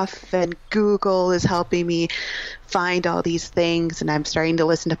stuff, and Google is helping me find all these things, and I'm starting to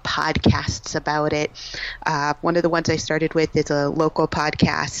listen to podcasts about it. One of the ones I started with is a local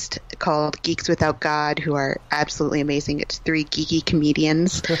podcast called Geeks Without God, who are absolutely amazing. It's 3 geeky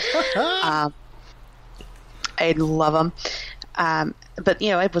comedians. I love them. But,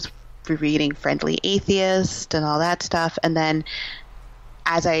 I was reading Friendly Atheist and all that stuff. And then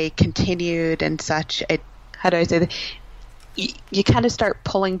as I continued and such, how do I say that? You kind of start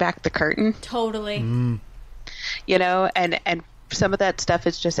pulling back the curtain. Totally. And some of that stuff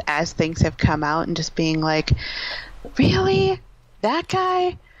is just as things have come out and just being like, really? That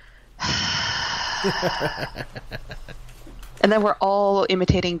guy? And then we're all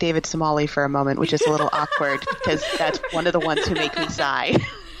imitating David Somali for a moment, which is a little awkward because that's one of the ones who make me sigh.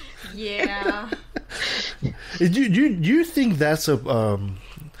 Yeah. Do you think that's a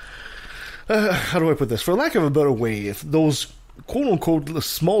how do I put this? For lack of a better way, if those quote unquote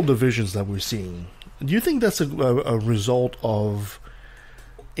small divisions that we're seeing, do you think that's a result of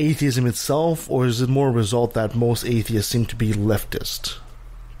atheism itself, or is it more a result that most atheists seem to be leftist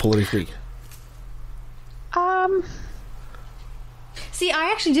politically? See,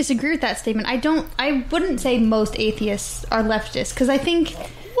 I actually disagree with that statement. I wouldn't say most atheists are leftist, because I think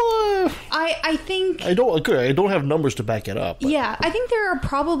I think I don't have numbers to back it up. But. Yeah, I think there are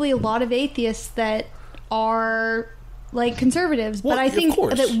probably a lot of atheists that are like conservatives, but I think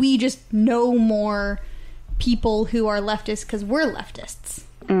that we just know more people who are leftists because we're leftists.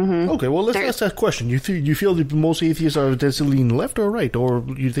 Mm-hmm. Okay, well, let's ask that question. You feel that most atheists are tending lean left or right, or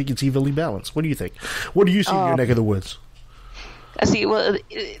you think it's evenly balanced? What do you think? What do you see in your neck of the woods? See, well,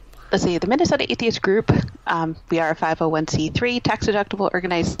 let's see, the Minnesota Atheist Group, we are a 501c3 tax-deductible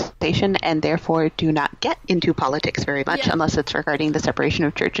organization and therefore do not get into politics very much unless it's regarding the separation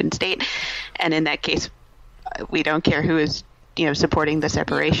of church and state. And in that case, we don't care who is, supporting the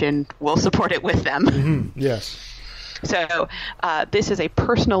separation. We'll support it with them. Mm-hmm. Yes. So this is a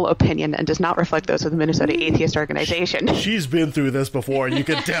personal opinion and does not reflect those of the Minnesota Atheist Organization. She's been through this before, you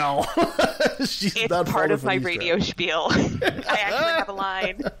can tell. It's not part of my radio spiel. I actually have a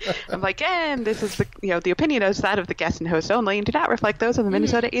line. I'm like, and this is the opinion is that of the guest and host only and do not reflect those of the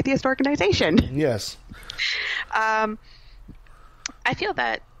Minnesota Atheist Organization. Yes. I feel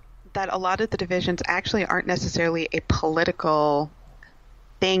that a lot of the divisions actually aren't necessarily a political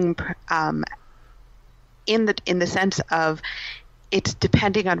thing, in the sense of it's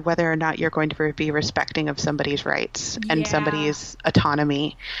depending on whether or not you're going to be respecting of somebody's rights and somebody's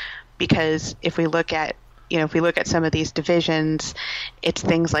autonomy. Because if we look at some of these divisions, it's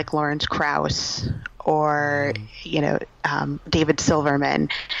things like Lawrence Krauss or David Silverman,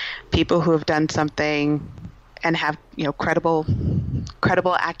 people who have done something and have credible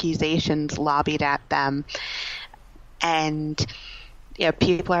accusations lobbied at them, and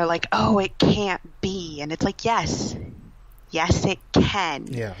people are like, oh, it can't be. And it's like, yes, it can.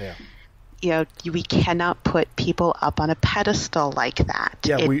 Yeah. We cannot put people up on a pedestal like that.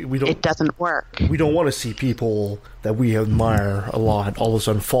 Yeah, it doesn't work. We don't want to see people that we admire a lot all of a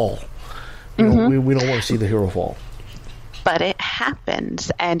sudden fall. We don't want to see the hero fall. But it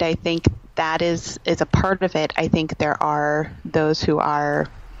happens, and I think that is a part of it. I think there are those who are,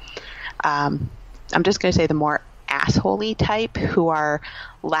 I'm just going to say the more assholey type, who are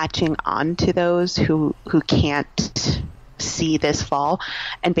latching on to those who can't see this fall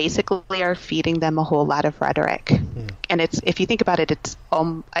and basically are feeding them a whole lot of rhetoric. And it's, if you think about it, it's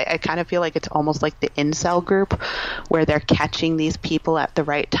I kind of feel like it's almost like the incel group where they're catching these people at the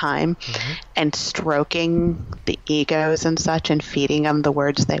right time and stroking the egos and such and feeding them the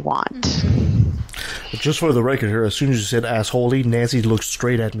words they want. Just for the record here, as soon as you said assholey, Nancy looked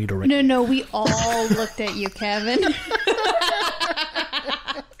straight at me directly. No, we all looked at you, Kevin.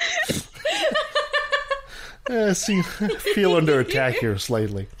 I feel under attack here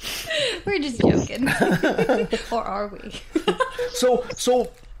slightly. We're just joking. Or are we?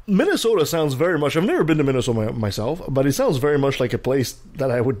 So Minnesota sounds very much, I've never been to Minnesota myself, but it sounds very much like a place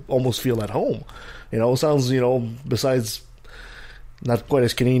that I would almost feel at home. It sounds, besides not quite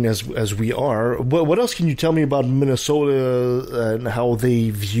as Canadian as we are. But what else can you tell me about Minnesota and how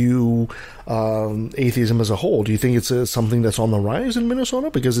they view atheism as a whole? Do you think it's something that's on the rise in Minnesota?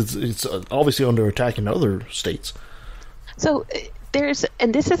 Because it's obviously under attack in other states. So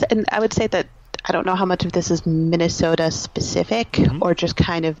and I would say that I don't know how much of this is Minnesota specific or just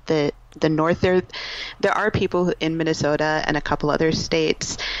kind of the north. There are people in Minnesota and a couple other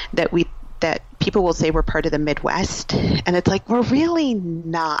states that people will say we're part of the Midwest, and it's like we're really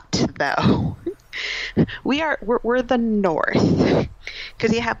not, though. We're the North,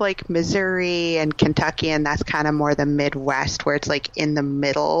 because you have like Missouri and Kentucky, and that's kind of more the Midwest, where it's like in the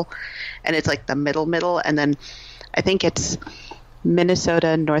middle, and it's like the middle, and then I think it's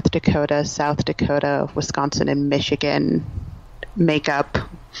Minnesota, North Dakota, South Dakota, Wisconsin, and Michigan make up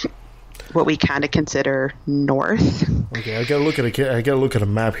what we kind of consider north. Okay, I gotta look at a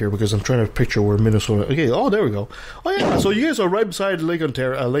map here because I'm trying to picture where Minnesota. Okay, there we go. Oh yeah, so you guys are right beside Lake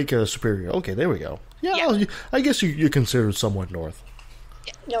Ontario, Lake Superior. Okay, there we go. Yeah. I guess you're considered somewhat north.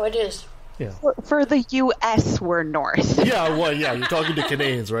 No, it is. Yeah. For the U.S., we're north. Yeah, well, yeah, you're talking to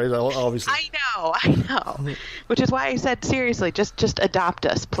Canadians, right? Obviously. I know. Which is why I said, seriously, just adopt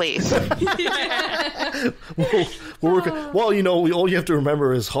us, please. We're working. Well, all you have to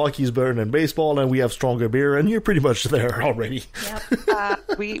remember is hockey's better than baseball, and we have stronger beer, and you're pretty much there already.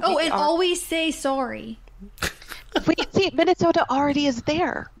 Yep. Always say sorry. Wait, see, Minnesota already is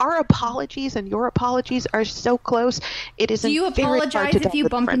there. Our apologies and your apologies are so close. It is. Do you apologize if you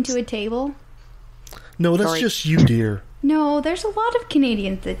bump into a table? No, that's just you, dear. No, there's a lot of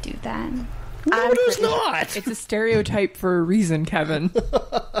Canadians that do that. No, there's not. It's a stereotype for a reason, Kevin.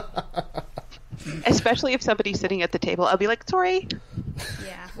 Especially if somebody's sitting at the table, I'll be like, sorry.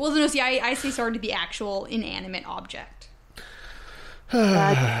 Yeah. Well, no, see, I say sorry to the actual inanimate object.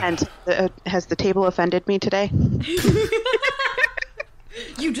 And has the table offended me today?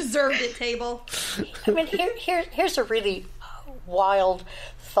 You deserved it, table. I mean, here's a really wild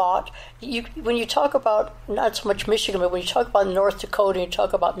thought. When you talk about not so much Michigan, but when you talk about North Dakota, you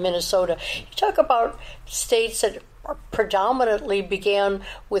talk about Minnesota, you talk about states that predominantly began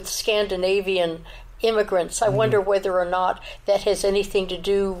with Scandinavian immigrants. I wonder whether or not that has anything to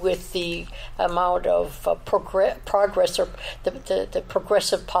do with the amount of progress or the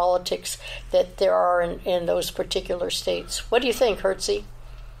progressive politics that there are in those particular states. What do you think, Hertzey?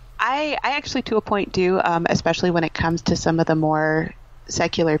 I actually, to a point, do, especially when it comes to some of the more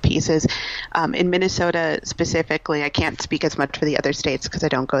secular pieces. In Minnesota specifically, I can't speak as much for the other states because I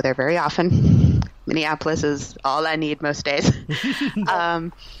don't go there very often. Minneapolis is all I need most days.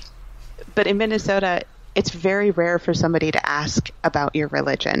 But in Minnesota, it's very rare for somebody to ask about your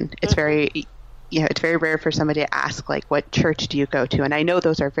religion. It's very rare for somebody to ask, like, what church do you go to? And I know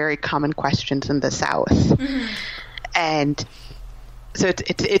those are very common questions in the South. Mm-hmm. And so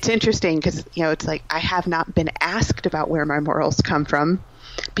it's interesting because, it's like I have not been asked about where my morals come from,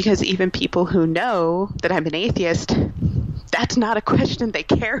 because even people who know that I'm an atheist, that's not a question they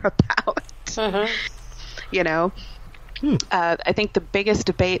care about. Mm-hmm. I think the biggest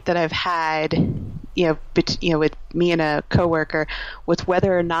debate that I've had, with me and a coworker was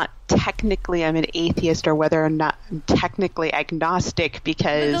whether or not technically I'm an atheist or whether or not I'm technically agnostic,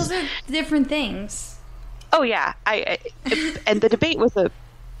 because but those are different things. Oh yeah, and the debate was a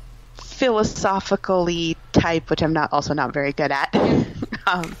philosophically type, which I'm not very good at.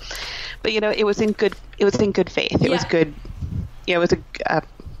 But it was in good faith. It was good. It was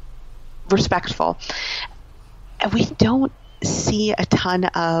respectful. And we don't see a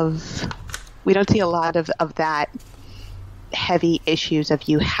lot of that heavy issues of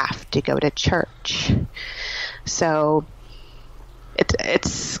you have to go to church. So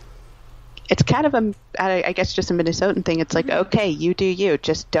it's kind of I guess just a Minnesotan thing. It's like, okay, you do you,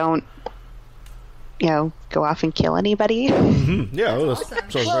 just don't go off and kill anybody. Mm-hmm. Yeah,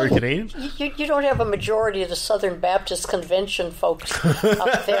 sounds very Canadian. You don't have a majority of the Southern Baptist Convention folks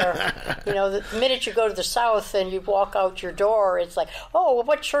up there. The minute you go to the South and you walk out your door, it's like, oh, well,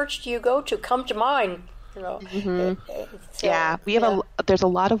 what church do you go to? Come to mine. Mm-hmm. We have there's a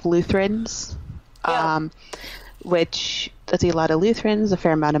lot of Lutherans, which I see a lot of Lutherans, a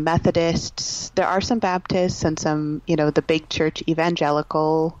fair amount of Methodists. There are some Baptists and some, the big church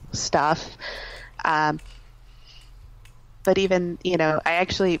evangelical stuff. But even, I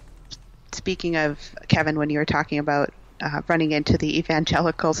actually, speaking of, Kevin, when you were talking about running into the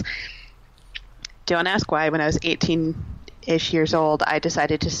evangelicals, don't ask why, when I was 18-ish years old, I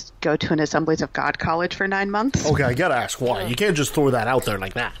decided to go to an Assemblies of God college for 9 months. Okay, I gotta ask why. You can't just throw that out there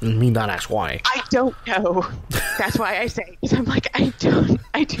like that and me not ask why. I don't know. That's why I say, because I'm like, I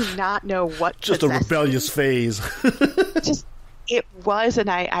do not know what just a rebellious phase. It was, and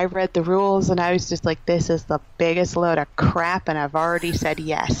I read the rules, and I was just like, this is the biggest load of crap, and I've already said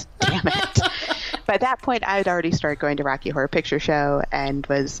yes. Damn it. By that point, I had already started going to Rocky Horror Picture Show and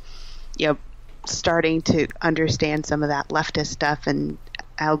was, starting to understand some of that leftist stuff and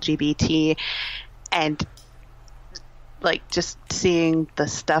LGBT, and like just seeing the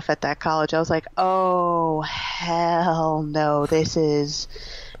stuff at that college, I was like, oh, hell no, this is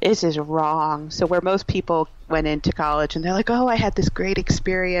wrong. So where most people went into college and they're like, oh, I had this great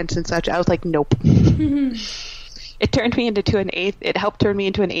experience and such, I was like, nope. It helped turn me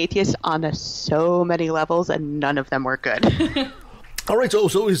into an atheist on so many levels, and none of them were good. All right,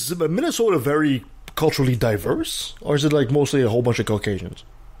 so is Minnesota very culturally diverse, or is it like mostly a whole bunch of Caucasians?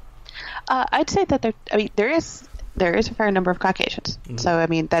 I'd say that there is a fair number of Caucasians. Mm-hmm. So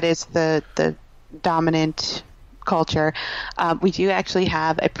that is the dominant culture. We do actually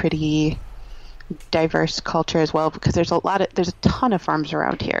have a pretty diverse culture as well, because there's a ton of farms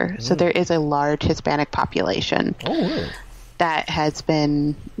around here. So there is a large Hispanic population. Oh, really? That has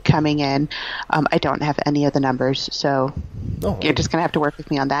been coming in. I don't have any of the numbers, so you're just going to have to work with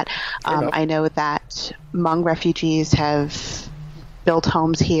me on that. I know that Hmong refugees have built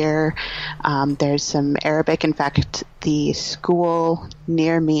homes here. There's some Arabic. In fact, the school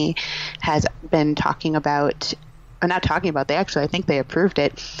near me has been talking about, I think they approved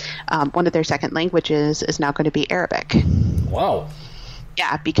it. One of their second languages is now going to be Arabic. Wow.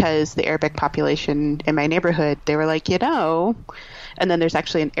 Yeah, because the Arabic population in my neighborhood, they were like, and then there's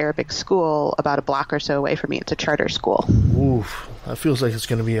actually an Arabic school about a block or so away from me. It's a charter school. Oof, that feels like it's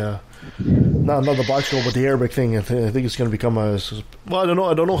going to be not another black school, but the Arabic thing. I think it's going to become I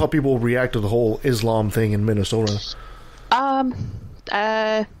don't know how people react to the whole Islam thing in Minnesota.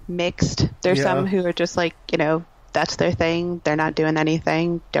 Mixed. There's some who are just like, that's their thing. They're not doing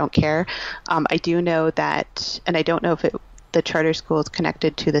anything. Don't care. I do know that, and I don't know if the charter school is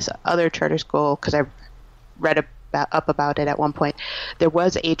connected to this other charter school, because I read up about it at one point. There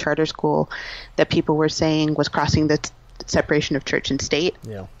was a charter school that people were saying was crossing the separation of church and state,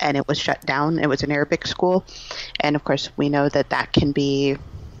 and it was shut down. It was an Arabic school, and of course we know that can be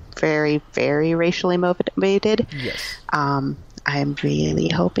very, very racially motivated. Yes. I'm really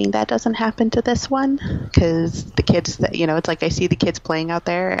hoping that doesn't happen to this one, because the kids that, it's like I see the kids playing out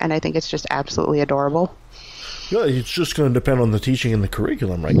there and I think it's just absolutely adorable. Yeah, it's just going to depend on the teaching and the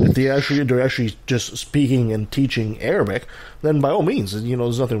curriculum, right? If they're actually just speaking and teaching Arabic, then by all means,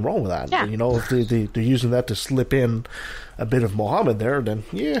 there's nothing wrong with that. Yeah. If they're using that to slip in a bit of Muhammad there, then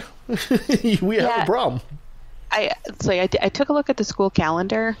we have a problem. I took a look at the school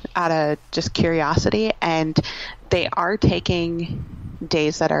calendar out of just curiosity, and they are taking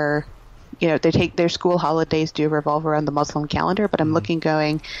days that are, their school holidays do revolve around the Muslim calendar, but I'm looking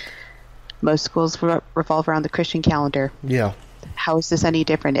going, most schools revolve around the Christian calendar. Yeah. How is this any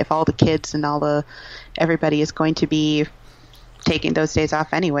different if all the kids and everybody is going to be taking those days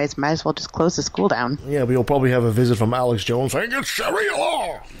off anyways? Might as well just close the school down. Yeah, we'll probably have a visit from Alex Jones saying it's Sharia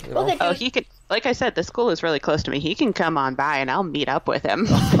law. Oh, he can. Like I said, the school is really close to me. He can come on by and I'll meet up with him.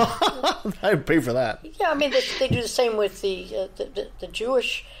 I'd pay for that. Yeah, I mean, they do the same with the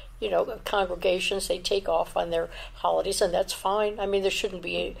Jewish, congregations. They take off on their holidays, and that's fine. I mean, there shouldn't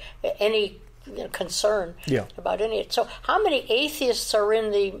be any concern about any of it. So how many atheists are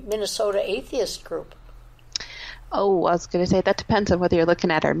in the Minnesota Atheist group? Oh, I was going to say, that depends on whether you're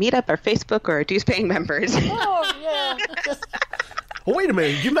looking at our meetup, our Facebook, or our dues-paying members. Oh, yeah. Oh, wait a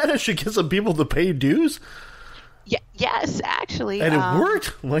minute. You managed to get some people to pay dues? Yeah, yes, actually. And it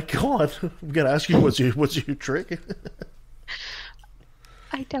worked? My God. I'm going to ask you, what's your trick?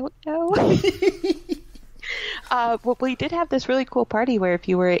 I don't know. Well, we did have this really cool party where if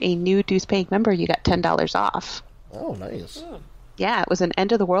you were a new dues-paying member, you got $10 off. Oh, nice. Yeah, it was an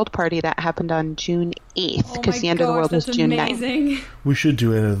end of the world party that happened on June 8th, because the end of the world was June 9th. We should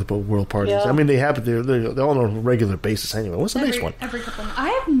do end of the world parties. Yeah. I mean, they happen. They're on a regular basis anyway. What's the next one? Every couple months. I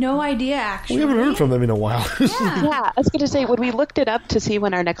have no idea, actually. We haven't heard from them in a while. Yeah, I was going to say, when we looked it up to see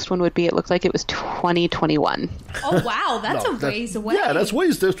when our next one would be, it looked like it was 2021. Oh, wow. That's a ways away. Yeah, that's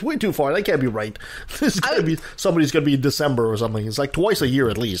way too far. That can't be right. Somebody's going to be in December or something. It's like twice a year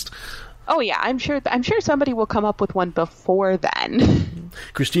at least. Oh yeah, I'm sure somebody will come up with one before then.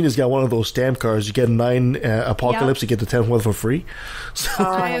 Christina's got one of those stamp cards. You get 9 Apocalypse, you get the 10th one for free. So.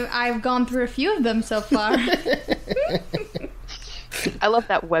 I've gone through a few of them so far. I love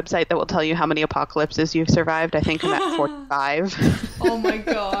that website that will tell you how many apocalypses you've survived. I think I'm at 45. Oh my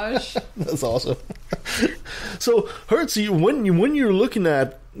gosh. That's awesome. So, Hertzey, when you're looking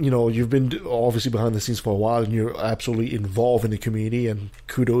at, you've been obviously behind the scenes for a while and you're absolutely involved in the community, and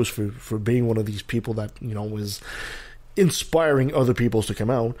kudos for being one of these people that, was inspiring other people to come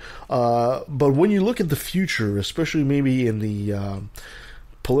out. But when you look at the future, especially maybe in the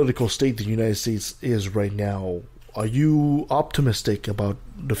political state the United States is right now, are you optimistic about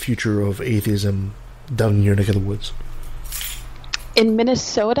the future of atheism down in your neck of the woods? In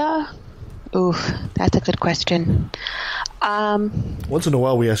Minnesota? Oof, that's a good question. Once in a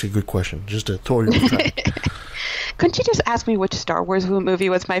while we ask a good question, just to throw you off track. Couldn't you just ask me which Star Wars movie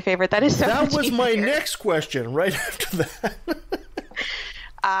was my favorite? That is so That was easier. My next question, right after that.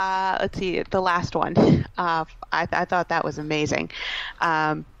 Let's see, the last one. I thought that was amazing.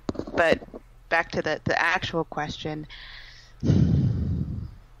 But back to the actual question.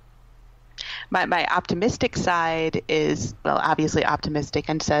 My optimistic side is, well, obviously optimistic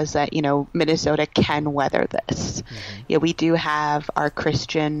and says that, Minnesota can weather this. Mm-hmm. Yeah, we do have our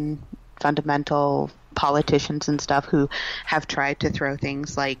Christian fundamental politicians and stuff who have tried to throw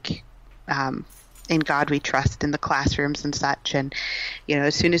things like in God we trust in the classrooms and such. And,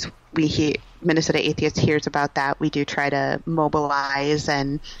 as soon as we hear Minnesota Atheists hears about that, we do try to mobilize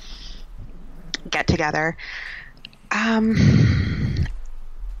and get together.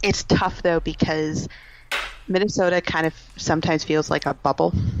 It's tough, though, because Minnesota kind of sometimes feels like a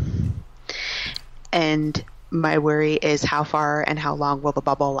bubble. And my worry is how far and how long will the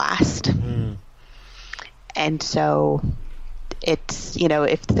bubble last? Mm. And so it's,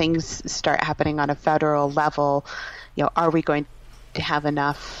 if things start happening on a federal level, are we going to have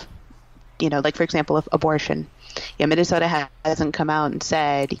enough, like, for example, if abortion. Minnesota hasn't come out and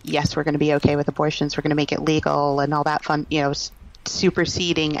said, yes, we're going to be okay with abortions. We're going to make it legal and all that fun,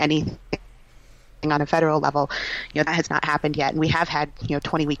 superseding anything on a federal level. That has not happened yet. And we have had,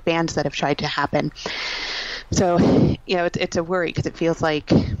 20-week bans that have tried to happen. So, it's a worry because it feels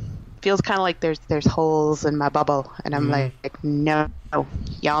kind of like there's holes in my bubble. And I'm like, no,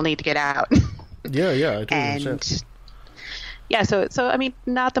 y'all need to get out. Yeah, I do understand. Yeah, so I mean,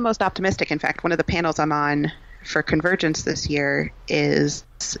 not the most optimistic. In fact, one of the panels I'm on for Convergence this year is,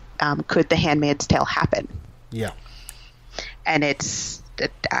 could The Handmaid's Tale happen? Yeah. And it's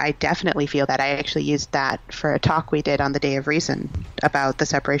I definitely feel that. I actually used that for a talk we did on the Day of Reason about the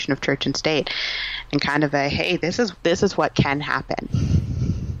separation of church and state, and kind of hey, this is what can happen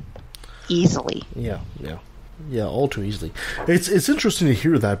easily. Yeah, all too easily. It's interesting to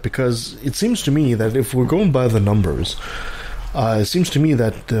hear that, because it seems to me that if we're going by the numbers, it seems to me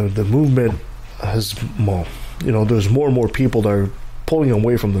that the movement has, there's more and more people that are pulling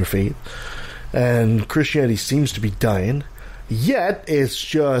away from their faith, and Christianity seems to be dying. Yet it's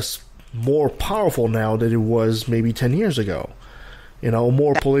just more powerful now than it was maybe 10 years ago.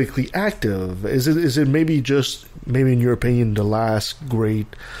 More politically active. Is it maybe in your opinion, the last great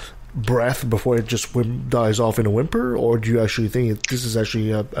breath before it just dies off in a whimper, or do you actually think this is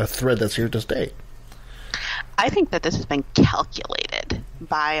actually a thread that's here to stay? I think that this has been calculated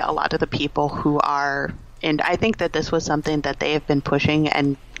by a lot of the people who are, and I think that this was something that they have been pushing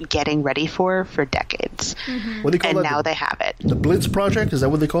and getting ready for decades. Mm-hmm. What do they call and it? Now they have it. The Blitz Project? Is that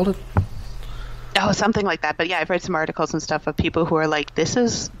what they called it? Oh, something like that. But yeah, I've read some articles and stuff of people who are like, this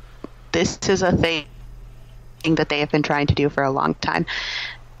is a thing that they have been trying to do for a long time.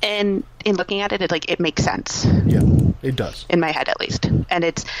 And in looking at it, it makes sense. Yeah, it does. In my head, at least.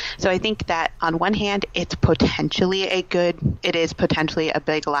 And so I think that on one hand, it is potentially a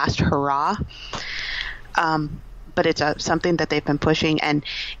big last hurrah. But it's something that they've been pushing. And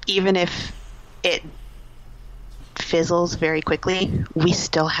even if it fizzles very quickly, we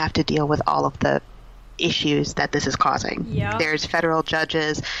still have to deal with all of the issues that this is causing. Yeah. There's federal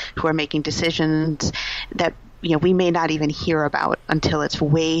judges who are making decisions that we may not even hear about until it's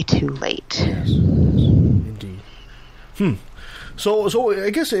way too late. Yes. Indeed. So I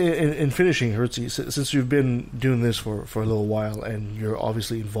guess in finishing, Hertzey, since you've been doing this for a little while and you're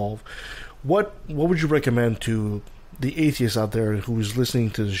obviously involved, what would you recommend to the atheist out there who's listening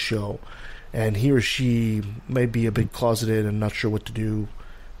to the show, and he or she may be a bit closeted and not sure what to do?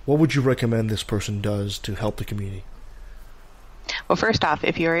 What would you recommend this person does to help the community? Well, first off,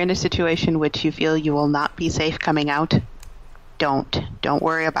 if you're in a situation which you feel you will not be safe coming out, don't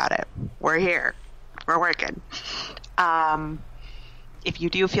worry about it. We're here. We're working. If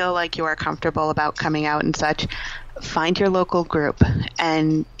you do feel like you are comfortable about coming out and such, find your local group.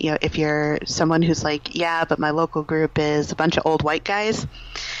 And, if you're someone who's like, yeah, but my local group is a bunch of old white guys,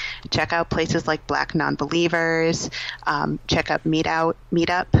 check out places like Black Nonbelievers. Check out meetup.com.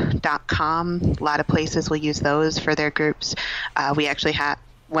 A lot of places will use those for their groups. We actually have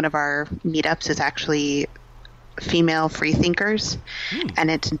one of our meetups is actually female freethinkers, and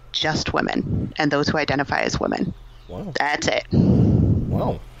it's just women and those who identify as women. Wow. That's it.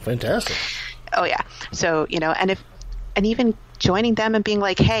 Wow. Fantastic. Oh, yeah. So, and even joining them and being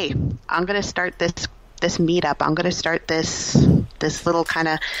like, hey, I'm going to start this meetup. I'm going to start this little kind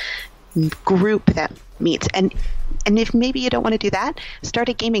of group that meets. And if maybe you don't want to do that, start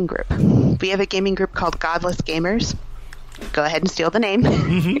a gaming group. We have a gaming group called Godless Gamers. Go ahead and steal the name.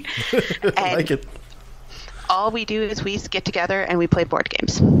 Mm-hmm. I like it. All we do is we get together and we play board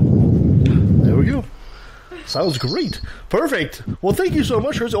games. There we go. Sounds great. Perfect. Well, thank you so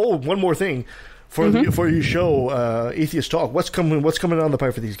much. Oh, one more thing. For your show, Atheist Talk, what's coming down the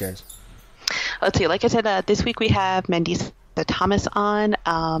pipe for these guys? Let's see. Like I said, this week we have Mandisa Thomas on.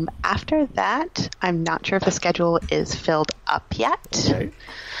 After that, I'm not sure if the schedule is filled up yet. Okay.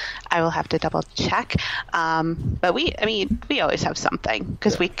 I will have to double check. But we always have something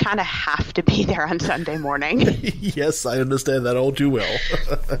because we kind of have to be there on Sunday morning. Yes, I understand that all too well.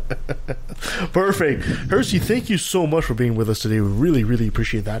 Perfect. Hertzey, thank you so much for being with us today. We really, really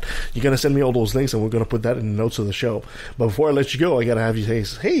appreciate that. You're going to send me all those links, and we're going to put that in the notes of the show. But before I let you go, I got to have you say,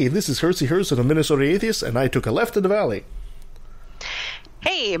 hey, this is Hertzey Hertz of the Minnesota Atheists, and I took a left in the valley.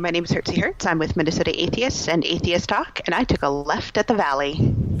 Hey, my name is Hertzey Hertz. I'm with Minnesota Atheists and Atheist Talk, and I took a left at the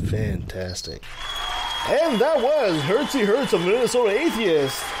valley. Fantastic. And that was Hertzey Hertz of Minnesota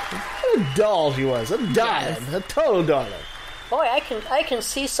Atheists. What a doll she was. A darling. Yes. A total darling. Boy, I can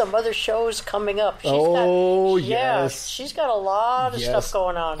see some other shows coming up. Yes. Yeah, she's got a lot of stuff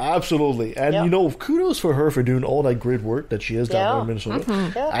going on. Absolutely. And, kudos for her for doing all that great work that she has down there in Minnesota.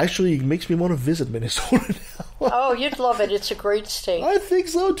 Mm-hmm. Yeah. Actually, it makes me want to visit Minnesota now. Oh, you'd love it. It's a great state. I think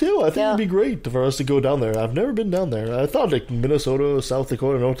so, too. I think it'd be great for us to go down there. I've never been down there. I thought, Minnesota, South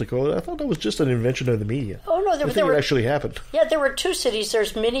Dakota, North Dakota, I thought that was just an invention of the media. Oh, no. It actually happened. Yeah, there were two cities.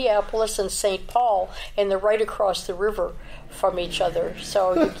 There's Minneapolis and St. Paul, and they're right across the river from each other,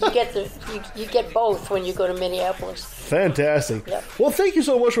 so you get both when you go to Minneapolis. Fantastic. Yep. Well, thank you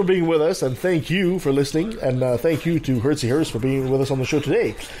so much for being with us, and thank you for listening, and thank you to Hertzey Hertz for being with us on the show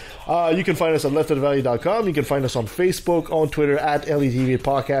today. You can find us at leftofthevalley.com. You can find us on Facebook, on Twitter, at LETV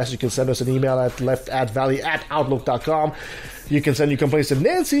Podcast. You can send us an email at leftatvalley@outlook.com. You can send your complaints to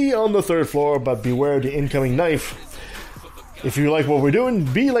Nancy on the 3rd floor, but beware the incoming knife. If you like what we're doing,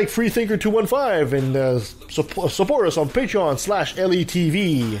 be like Freethinker215 and support us on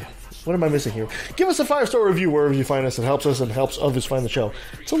Patreon/LETV. What am I missing here? Give us a 5-star review wherever you find us. It helps us and helps others find the show.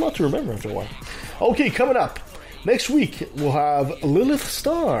 It's a lot to remember after a while. Okay, coming up. Next week, we'll have Lilith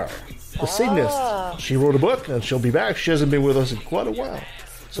Starr, the Satanist. She wrote a book, and she'll be back. She hasn't been with us in quite a while.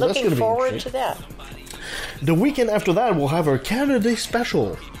 So looking that's forward to that. The weekend after that, we'll have our Canada Day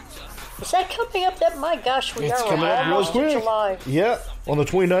special. Is that coming up? My gosh, we It's are coming up real almost quick. in July. Yeah, on the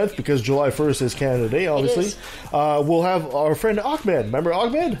 29th, because July 1st is Canada Day, obviously. We'll have our friend Ahmed. Remember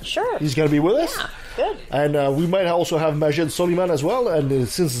Ahmed? Sure. He's going to be with us. Yeah, good. And we might also have Majid Soliman as well. And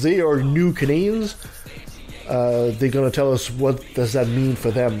since they are new Canadians, they're going to tell us what does that mean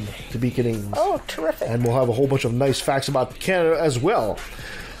for them to be Canadians. Oh, terrific. And we'll have a whole bunch of nice facts about Canada as well.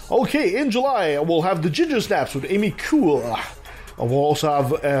 Okay, in July, we'll have the Ginger Snaps with Amy Cool. We'll also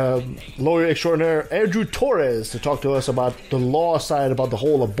have lawyer extraordinaire Andrew Torres to talk to us about the law side about the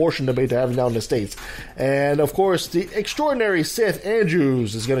whole abortion debate they're having down in the States. And, of course, the extraordinary Seth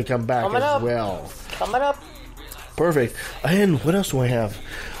Andrews is going to come back as well. Coming up. Perfect. And what else do I have?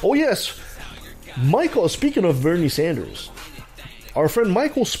 Oh, yes. Michael, speaking of Bernie Sanders, our friend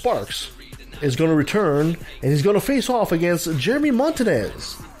Michael Sparks is going to return, and he's going to face off against Jeremy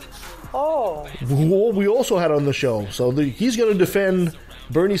Montanez. Oh. Who we also had on the show. So he's going to defend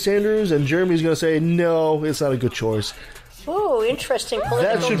Bernie Sanders, and Jeremy's going to say, no, it's not a good choice. Ooh, interesting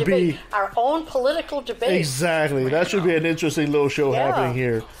political debate. Our own political debate. Exactly. That should be an interesting little show happening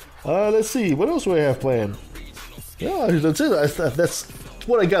here. Let's see. What else do I have planned? Yeah, that's it. That's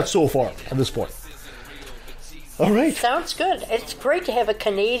what I got so far at this point. All right. Sounds good. It's great to have a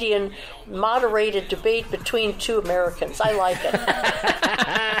Canadian moderated debate between two Americans. I like it.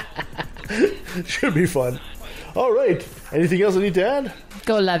 Should be fun. All right. Anything else I need to add?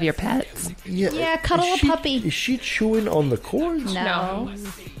 Go love your pets. Yeah, cuddle a puppy. Is she chewing on the cords? No.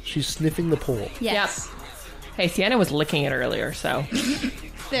 She's sniffing the pole. Yes. Yep. Hey, Sienna was licking it earlier, so.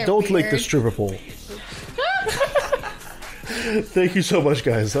 Don't lick the stripper pole. Thank you so much,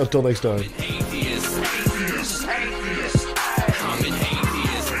 guys. Until next time.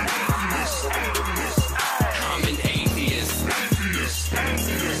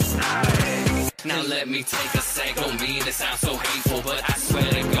 Now let me take a sec, don't mean to sound so hateful, but I swear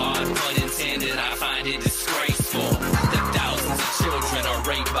to God, pun intended, I find it disgraceful that thousands of children are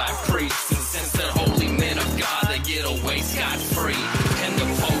raped by priests, and since they're holy men of God, they get away scot-free, and the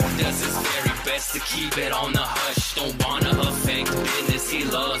Pope does his very best to keep it on the hush, don't wanna affect business, he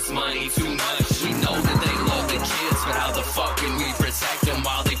loves money too much, we know that they love the kids, but how the fuck can we protect them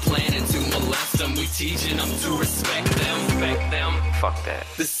while they planning to molest them, we teaching them to respect them, Fuck that.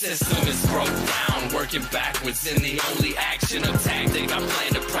 The system is broke down, working backwards, and the only action or tactic I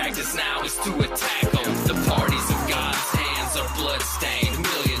plan to practice now is to attack them. The parties of God's hands are bloodstained,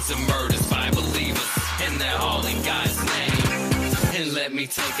 millions of murders by believers, and they're all in God's name. And let me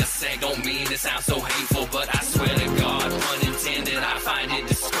take a sec, don't mean to sound so hateful, but I swear to God, pun intended, I find it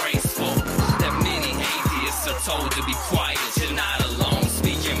disgraceful that many atheists are told to be quiet. You're not alone,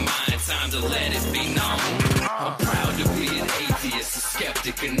 speak your mind, time to let it be known. I'm proud to be an atheist, a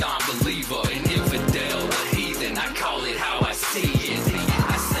skeptic, a non-believer, an infidel, a heathen, I call it how I see it.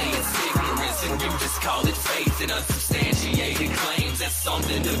 I say it's ignorance and you just call it faith, and unsubstantiated claims, that's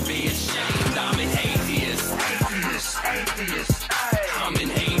something to be ashamed. I'm an atheist.